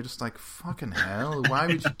away, and you're just like, fucking hell, why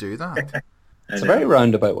would you do that? It's a very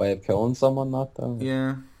roundabout way of killing someone, that though.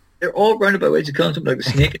 Yeah. They're all roundabout ways of killing someone. Like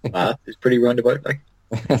the snake in the bath is pretty roundabout. Like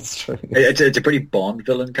that's true. It's a pretty Bond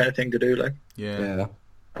villain kind of thing to do. Like yeah.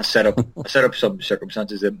 I set up some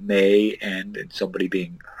circumstances that may end in somebody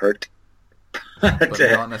being hurt. But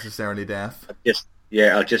not necessarily death.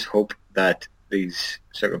 I'll just hope that these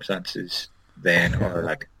circumstances then are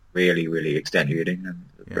like really, really extenuating. And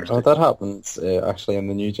that happens actually in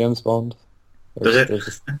the new James Bond. Does it?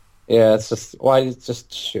 It's just why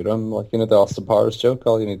just shoot him, like the Austin Powers joke.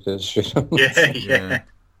 All you need to do is shoot him. Yeah.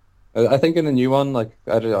 I think in the new one, like,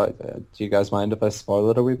 do you guys mind if I spoil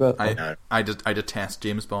it a wee bit? I detest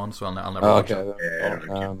James Bond, so I'll never watch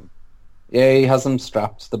it. He has him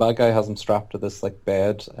strapped. The bad guy has him strapped to this like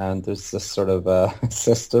bed, and there's this sort of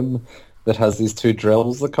system that has these 2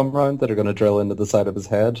 drills that come around that are going to drill into the side of his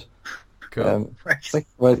head. Cool. It's like,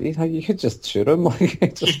 well, you could just shoot him,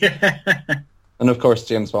 like. And of course,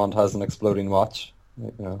 James Bond has an exploding watch.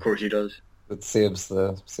 Of course, he does. It saves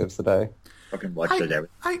the day. Fucking watch does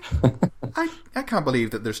everything. I can't believe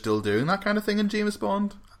that they're still doing that kind of thing in James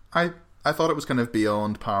Bond. I thought it was kind of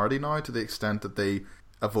beyond parody now, to the extent that they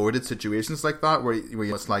avoided situations like that where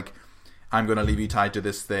it's like, I'm going to leave you tied to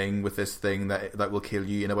this thing with this thing that will kill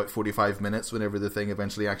you in about 45 minutes whenever the thing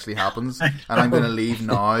eventually actually happens, and I'm going to leave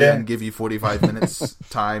now and give you 45 minutes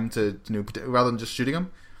time to rather than just shooting him.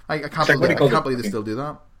 I can't believe they still do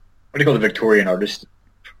that. What do you call the Victorian artist?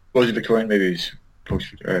 What was it, Victorian? Maybe he's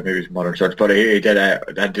modern sorts, but he did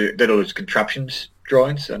all those contraptions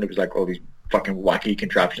drawings, and it was like all these fucking wacky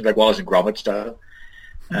contraptions, like Wallace and Gromit style,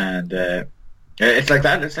 and it's like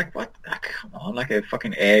that. It's like, what? Come on, like a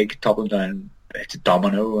fucking egg toppling down. It's a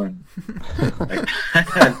domino, and like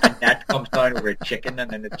a net comes down over a chicken,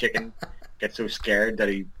 and then the chicken gets so scared that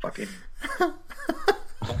he fucking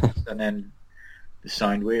and then the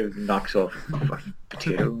sound wave knocks off a fucking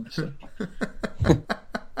potato and stuff.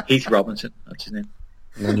 Heath Robinson, that's his name.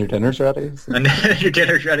 And then your dinner's ready. And then your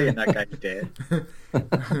dinner's ready and that guy's dead.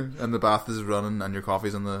 And the bath is running and your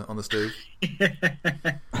coffee's on the stove.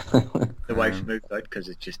 The wife's moved out because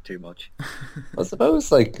it's just too much. I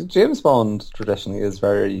suppose, like, James Bond traditionally is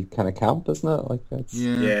very kind of camp, isn't it? Like, it's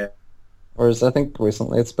Yeah. Whereas I think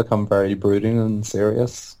recently it's become very brooding and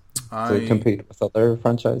serious to compete with other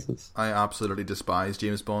franchises. I absolutely despise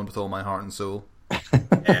James Bond with all my heart and soul.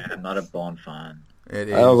 Yeah, I'm not a Bond fan. It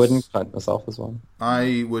is. I wouldn't count myself as one.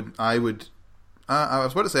 I would. I was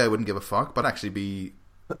about to say I wouldn't give a fuck, but actually be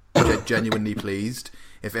genuinely pleased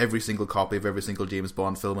if every single copy of every single James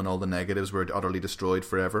Bond film and all the negatives were utterly destroyed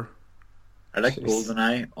forever. I like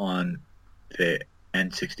GoldenEye on the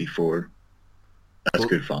N64. That's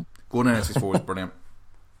good fun. GoldenEye N64 was brilliant.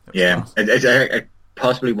 Yeah, it's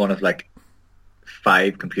possibly one of like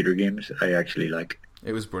 5 computer games I actually like.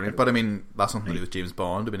 It was brilliant, but I mean that's nothing to do with James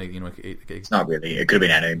Bond. I mean, you know, it's not really. It could have been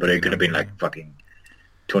anything, but it could have been like fucking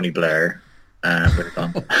Tony Blair with a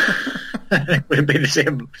gun. It would have been the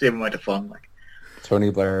same amount of fun, like Tony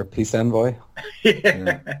Blair, peace envoy.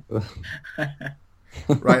 Yeah.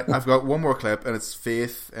 Right, I've got one more clip, and it's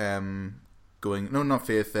Faith not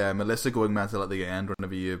Faith, Melissa going mental at the end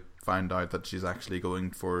whenever you find out that she's actually going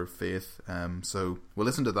for Faith. So we'll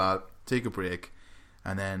listen to that, take a break,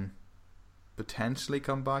 and then potentially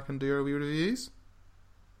come back and do our wee reviews.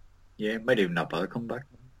 Yeah, might even not bother come back.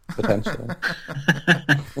 Potentially.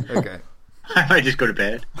 Okay. I might just go to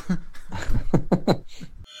bed. I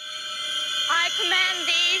command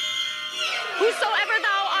thee, whosoever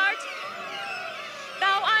thou art,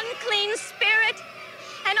 thou unclean spirit,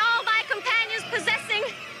 and all thy companions possessing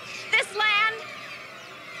this land,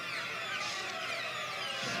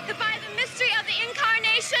 that by the mystery of the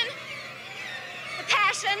incarnation, the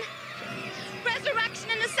passion, resurrection,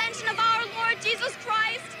 and ascension of our Lord Jesus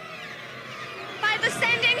Christ, by the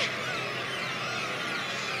sending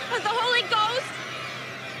of the Holy Ghost,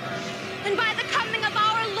 and by the coming of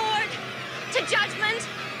our Lord to judgment,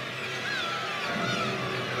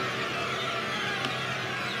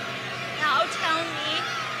 now tell me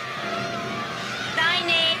thy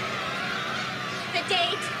name, the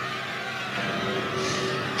date,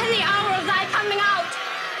 and the hour of thy coming out.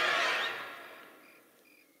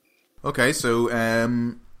 Okay, so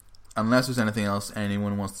unless there's anything else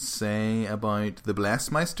anyone wants to say about the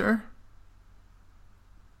Blessmeister,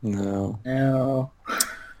 No.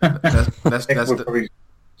 let's We've probably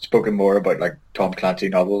spoken more about like Tom Clancy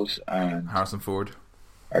novels and Harrison Ford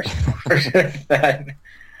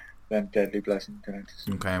than Deadly Blessing.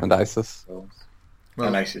 Okay. And ISIS. Well,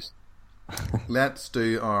 and ISIS. Let's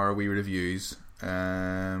do our wee reviews.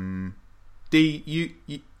 D,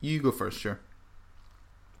 you go first, sure.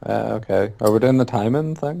 Okay. Are we doing the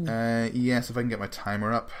timing thing? Yes, if I can get my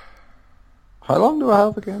timer up. How long do I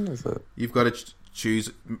have again? Is it? You've got to choose.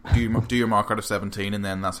 Do your mark out of 17, and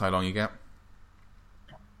then that's how long you get.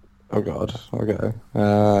 Oh God. Okay.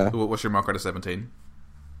 What's your mark out of 17?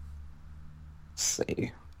 Let's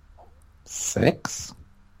see. 6.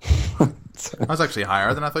 That's actually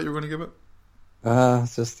higher than I thought you were going to give it.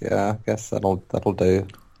 It's just I guess that'll do.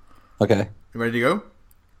 Okay. You ready to go?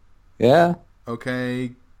 Yeah.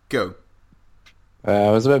 Okay, go.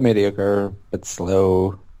 It was a bit mediocre, a bit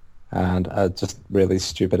slow, and just really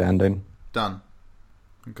stupid ending. Done.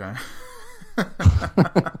 Okay.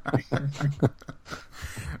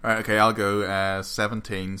 Alright, okay, I'll go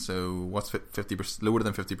 17. So what's 50%? Lower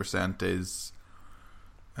than 50% is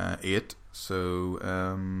 8. So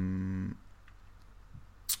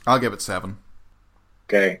I'll give it 7.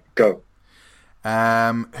 Okay, go.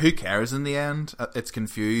 Who cares in the end? It's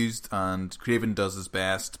confused, and Craven does his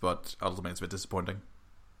best, but ultimately it's a bit disappointing.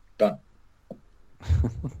 Done.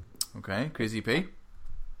 Okay, Crazy P.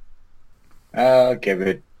 I'll give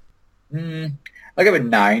it 9.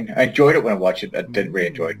 I enjoyed it when I watched it. I didn't really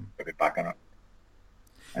enjoy it. I'll get back on it.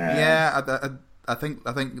 Yeah, I think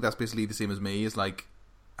that's basically the same as me. Is like,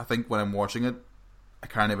 I think when I'm watching it, I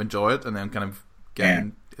kind of enjoy it, and then kind of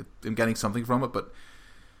I'm getting something from it, but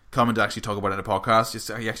coming to actually talk about it in a podcast, you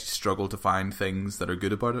actually struggle to find things that are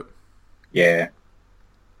good about it. Yeah.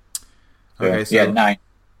 Okay, so 9.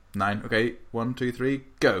 9. Okay, 1, 2, 3,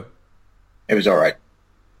 go. It was alright.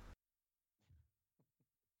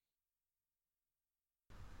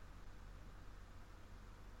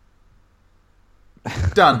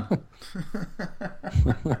 Done.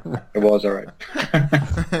 It was alright.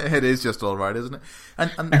 It is just alright, isn't it?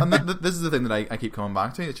 And this is the thing that I keep coming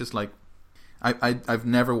back to. It's just like I've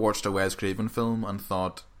never watched a Wes Craven film and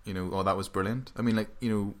thought, oh, that was brilliant. I mean, like,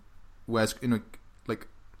 Wes, like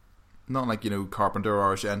not like, you know, Carpenter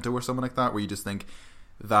or Argento or something like that, where you just think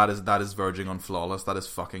that is verging on flawless. That is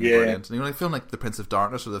fucking brilliant. And, you know, I feel like The Prince of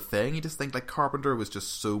Darkness or The Thing, you just think like Carpenter was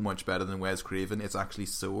just so much better than Wes Craven. It's actually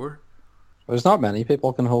sore. There's not many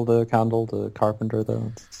people can hold a candle to Carpenter,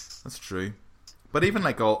 though. That's true. But even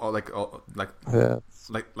like the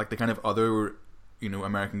kind of other, you know,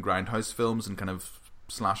 American grindhouse films and kind of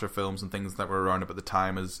slasher films and things that were around up at the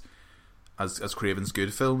time as Craven's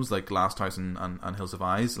good films, like Last House and Hills of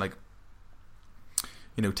Eyes, like,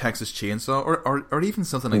 you know, Texas Chainsaw, or even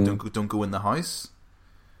something like Don't Go in the House,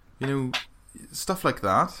 you know, stuff like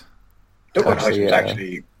that. Don't Go in the House was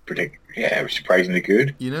actually it was surprisingly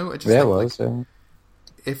good. You know, it just it was. Yeah.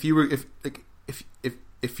 If you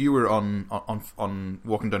were on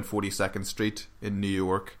walking down 42nd Street in New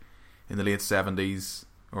York in the late 70s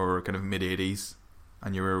or kind of mid 80s,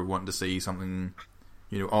 and you were wanting to see something,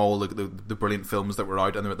 you know, all the brilliant films that were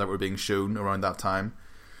out and that were being shown around that time,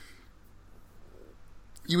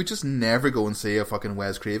 you would just never go and see a fucking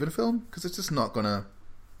Wes Craven film, because it's just not gonna.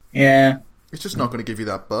 Yeah. It's just not gonna give you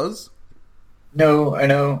that buzz. No, I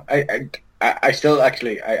know. I still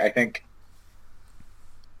actually I think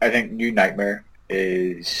New Nightmare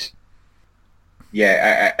is.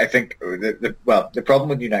 Yeah, I think the problem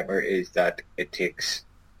with New Nightmare is that it takes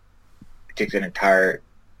an entire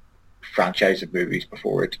franchise of movies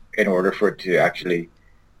before it, in order for it to actually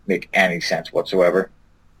make any sense whatsoever.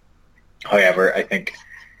 However, I think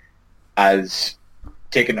as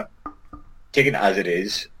taken as it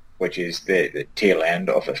is, which is the tail end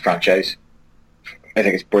of a franchise, I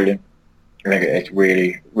think it's brilliant. I think it's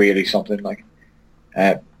really, really something. Like,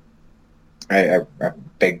 I'm a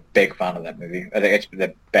big fan of that movie. I think it's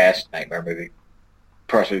the best Nightmare movie.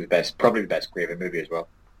 Probably the best Craven movie as well.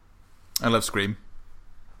 I love Scream.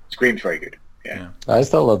 Scream's very good. Yeah. I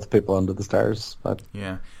still love The People Under the Stairs. But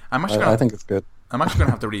yeah, I think it's good. I'm actually going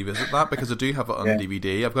to have to revisit that, because I do have it on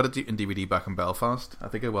DVD. I've got it in DVD back in Belfast. I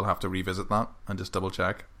think I will have to revisit that and just double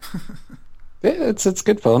check. Yeah, it's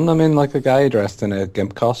good fun. I mean, like, a guy dressed in a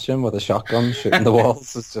gimp costume with a shotgun shooting the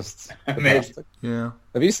walls is just fantastic. Yeah.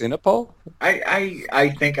 Have you seen it, Paul?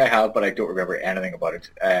 I think I have, but I don't remember anything about it.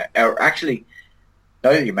 Or actually,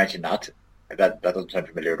 now that you mention that doesn't sound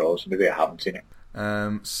familiar at all, so maybe I haven't seen it.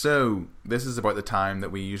 So this is about the time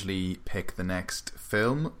that we usually pick the next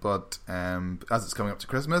film, but as it's coming up to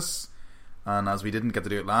Christmas, and as we didn't get to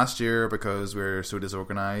do it last year because we're so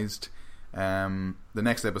disorganized, the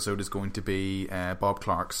next episode is going to be Bob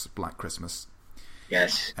Clark's Black Christmas.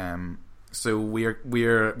 Yes. So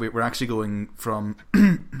we're actually going from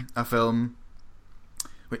a film,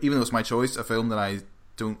 even though it's my choice, a film that I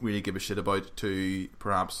don't really give a shit about, to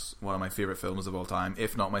perhaps one of my favorite films of all time,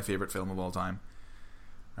 if not my favorite film of all time.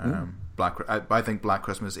 I think Black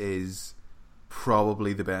Christmas is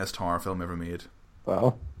probably the best horror film ever made.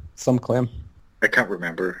 Wow, some claim. I can't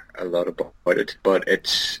remember a lot about it, but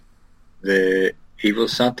it's the evil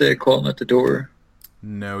Santa calling at the door.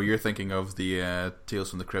 No, you're thinking of the Tales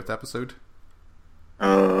from the Crypt episode.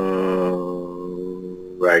 Oh,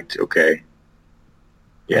 right, okay.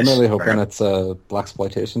 Yes, I'm really hoping it's a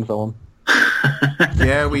blaxploitation film.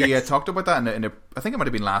 Yeah, we talked about that in a. I think it might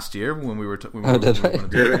have been last year when we were. Did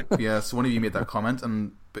we? Yeah, so one of you made that comment,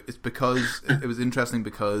 and it's because it was interesting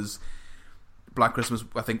because Black Christmas,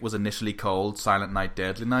 I think, was initially called Silent Night,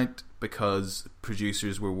 Deadly Night, because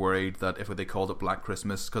producers were worried that if they called it Black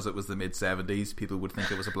Christmas, because it was the mid-70s, people would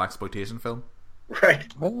think it was a blaxploitation film.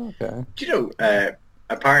 Right. Oh, okay. Do you know?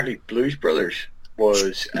 Apparently, Blues Brothers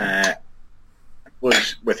was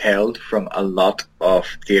withheld from a lot of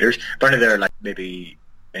theaters. Apparently, there were like maybe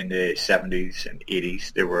in the 70s and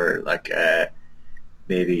 80s, there were like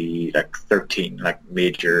maybe like 13 like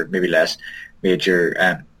major, maybe less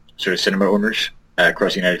major sort of cinema owners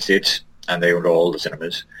across the United States, and they owned all the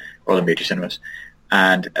cinemas, all the major cinemas,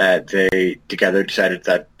 and they together decided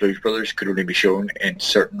that Blues Brothers could only be shown in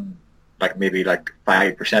certain, like maybe like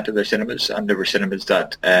 5% of their cinemas, and there were cinemas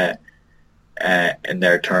that in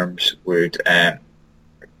their terms would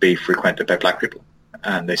be frequented by black people,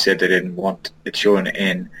 and they said they didn't want it shown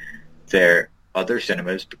in their other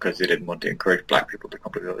cinemas because they didn't want to encourage black people to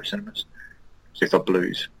come to the other cinemas. So they thought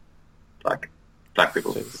blues, black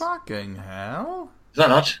people. Fucking hell! Is that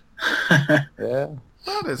not? Yeah,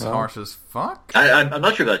 that is harsh as fuck. I'm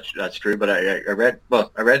not sure that's true, but I read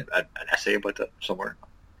an essay about that somewhere.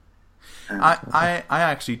 I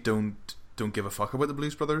actually don't give a fuck about the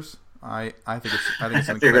Blues Brothers. I think it's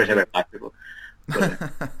incredible. About black people.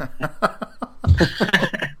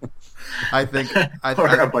 I think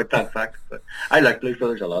about that fact, but I like Blues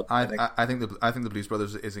Brothers a lot. I think the Blues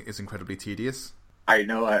Brothers is incredibly tedious. I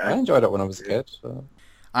know. I enjoyed it when I was a kid. So.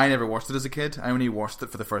 I never watched it as a kid. I only watched it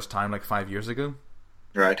for the first time like 5 years ago.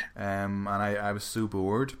 Right. And I was so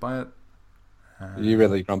bored by it. Were you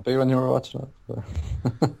really grumpy when you were watching it?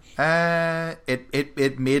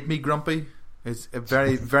 It made me grumpy. It's a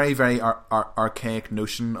very, very, very archaic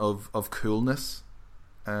notion of coolness,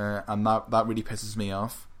 and that really pisses me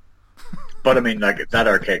off. But I mean, like, that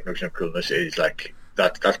archaic notion of coolness is like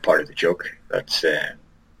that's part of the joke. That's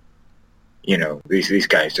these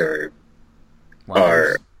guys are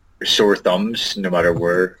sore thumbs no matter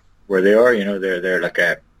where they are. You know, they're like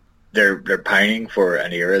they're pining for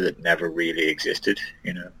an era that never really existed.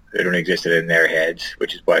 You know, it only existed in their heads,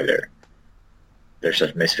 which is why they're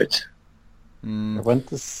such misfits. I went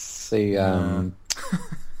to see I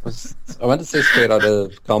went to see Straight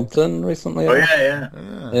Outta Compton recently. Oh yeah.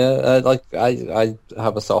 I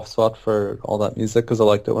have a soft spot for all that music because I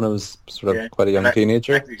liked it when I was sort of quite a young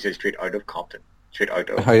teenager. I think you said Straight Out of Compton. Straight out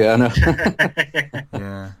of. Oh yeah, I know.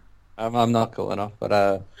 Yeah. I'm not cool enough,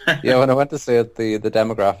 but when I went to see it, the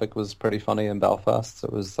demographic was pretty funny in Belfast. So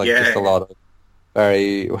it was like just a lot of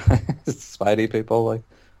very Spidey people, like.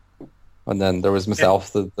 And then there was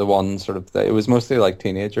myself, the one sort of... It was mostly like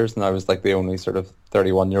teenagers, and I was like the only sort of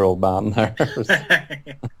 31-year-old man there.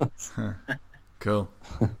 Cool.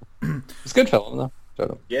 It's a good film,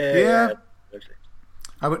 though. Yeah.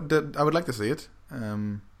 I would like to see it,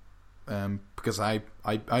 because I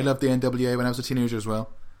loved the NWA when I was a teenager as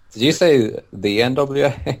well. Did you say the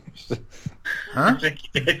NWA? Huh?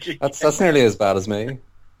 That's nearly as bad as me.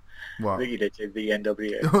 What? I think you did say the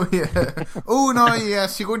NWA. Oh yeah. Oh no,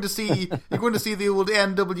 yes. You're going to see the old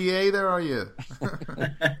NWA there, are you?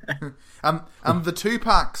 I'm the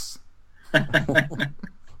 2-packs. I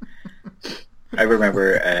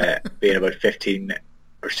remember being about 15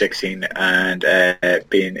 or 16 and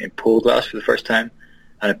being in pool glass for the first time,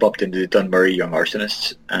 and I bumped into the Dunmurry Young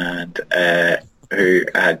Arsonists, and who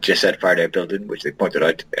had just set fire to a building, which they pointed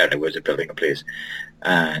out, and it was a building in place,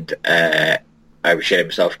 and I was shitting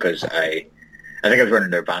myself because I think I was wearing a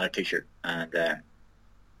Nirvana t-shirt, and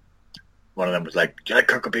one of them was like, "Do you like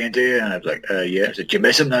Kurt Cobain, do you?" And I was like, "Yeah." I said, "Do you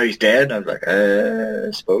miss him now he's dead?" And I was like, "I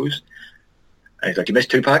suppose." And he's like, "You miss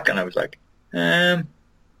Tupac?" And I was like,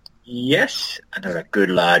 "Yes." And they're like, good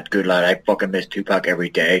lad, I fucking miss Tupac every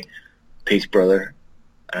day. Peace, brother."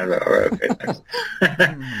 And I was like, "All right, okay, thanks."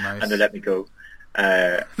 Nice. And they let me go.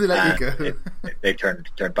 They let you go. They turned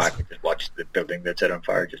back and just watched the building that set on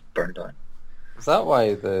fire just burn down. Is that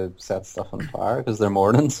why they set stuff on fire? Because they're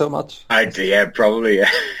mourning so much? Yeah, probably. Yeah.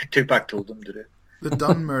 Tupac told them to do it. The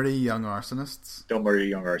Dunmurry Young Arsonists. Dunmurry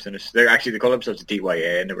Young Arsonists. They call themselves the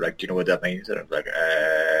DYA, and they were like, "Do you know what that means?" And I was like,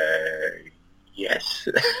 yes.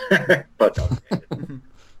 But no.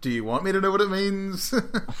 Do you want me to know what it means?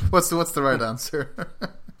 What's the right answer?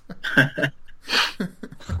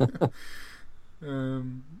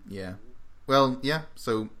 Yeah. Well, yeah.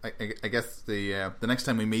 So I guess the next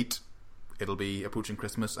time we meet, it'll be approaching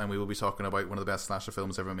Christmas, and we will be talking about one of the best slasher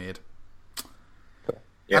films ever made. Yep.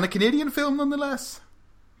 And a Canadian film, nonetheless.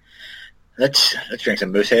 Let's drink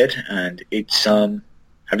some Moosehead and eat some...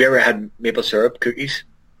 Have you ever had maple syrup cookies?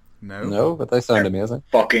 No, but they sound amazing.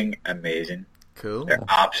 Fucking amazing. Cool. They're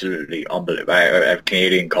absolutely unbelievable. I have a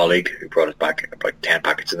Canadian colleague who brought us back about 10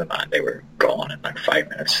 packets of them, and they were gone in like 5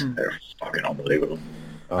 minutes. They're fucking unbelievable.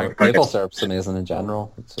 Maple syrup's amazing in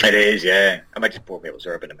general. It is, yeah. I might just pour maple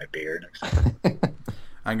syrup into my beer next time.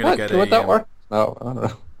 I'm gonna get would that work? No, I don't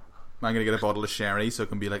know. I'm gonna get a bottle of sherry so it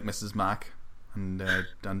can be like Mrs. Mac and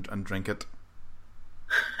drink it.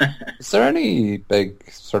 Is there any big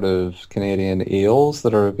sort of Canadian ales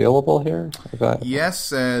that are available here?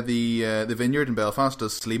 Yes, the vineyard in Belfast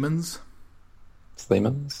does Sleeman's.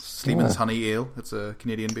 Sleeman's Honey Ale. It's a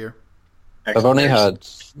Canadian beer. I've only had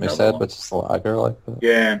Moosehead, which is a lager like that.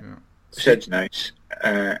 Yeah. Moosehead's nice,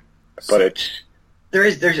 but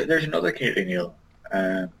there's another Canadian ale.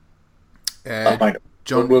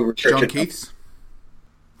 John Keith's.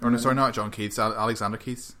 Or no, sorry, not John Keats. Alexander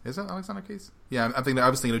Keats. Is it Alexander Keats? Yeah, I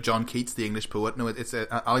was thinking of John Keats, the English poet. No, it's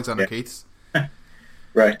Alexander Keats.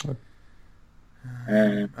 Right.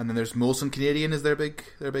 And then there's Molson Canadian. Is their big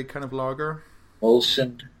kind of lager?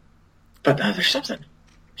 Molson, but there's something.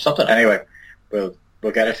 Anyway, we'll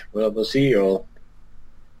get it. We'll see you all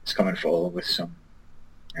this coming fall with some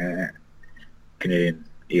Canadian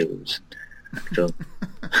ales.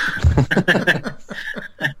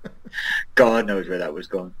 God knows where that was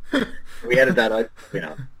going. We edited that out,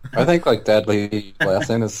 I think like Deadly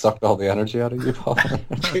Blessing has sucked all the energy out of you, Paul.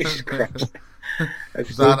 Jesus Christ.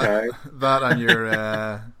 That and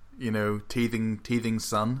your teething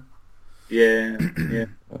son. Yeah.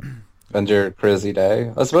 And your crazy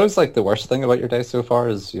day. I suppose like the worst thing about your day so far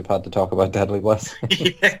is you've had to talk about Deadly Blessing.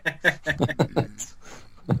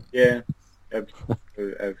 Yeah.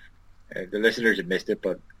 The listeners have missed it,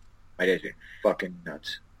 but my day's been fucking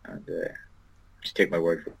nuts. And just take my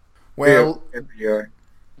word for it. Well, Yeah.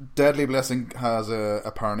 Deadly Blessing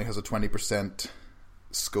apparently has a 20%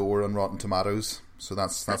 score on Rotten Tomatoes, so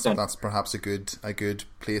that's perhaps a good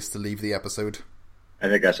place to leave the episode. I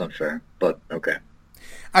think that's unfair, but okay.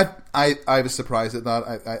 I was surprised at that.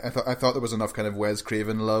 I thought there was enough kind of Wes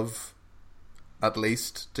Craven love, at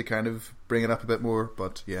least, to kind of bring it up a bit more.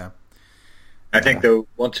 But yeah, I think though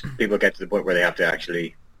once people get to the point where they have to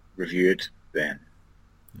actually review it, then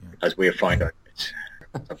as we have found out, it's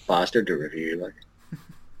a bastard to review. Like,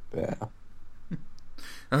 yeah.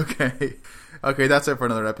 Okay, that's it for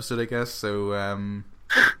another episode, I guess. So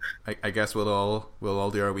I guess we'll all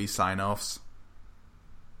do our wee sign offs.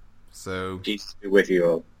 So, Jesus be with you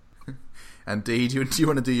all. And Dee, do you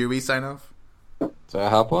want to do your wee sign off? Do I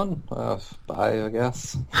have one? Bye, I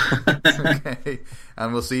guess. Okay,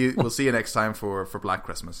 and we'll see you next time for Black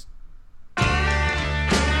Christmas.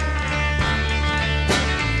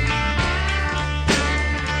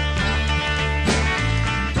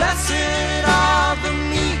 Blessed are the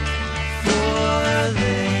meek, for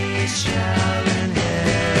they shall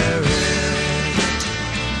inherit.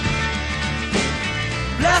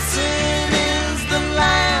 Blessed is the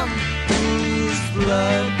Lamb whose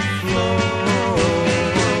blood flows.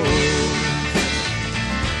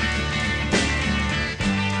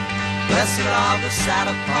 Blessed are the sat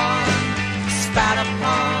upon, spat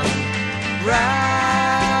upon, ride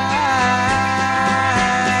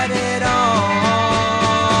on.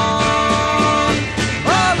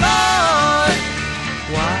 Oh Lord,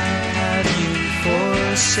 why have you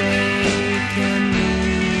forsaken me?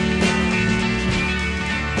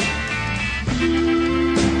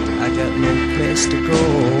 I got no place to go.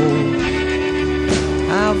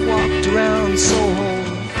 I've walked around Soho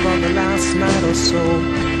for the last night or so.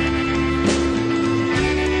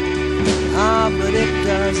 But it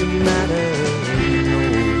doesn't matter, no.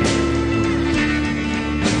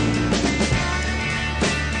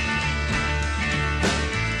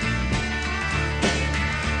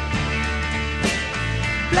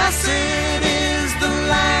 Blessed is the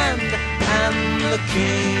land and the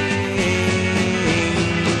kingdom.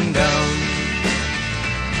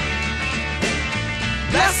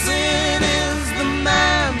 Blessed is the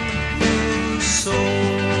man whose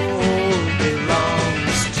soul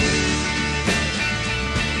belongs to.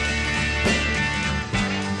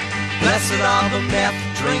 Blessed are the meth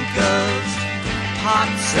drinkers, pot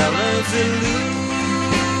sellers,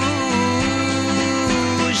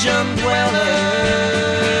 illusion dwellers.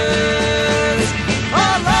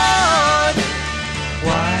 Oh Lord,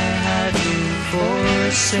 why have you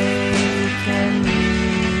forsaken me?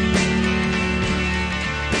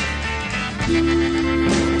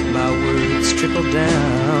 My words trickle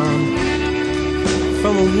down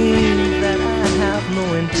from a wound that I have no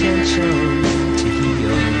intention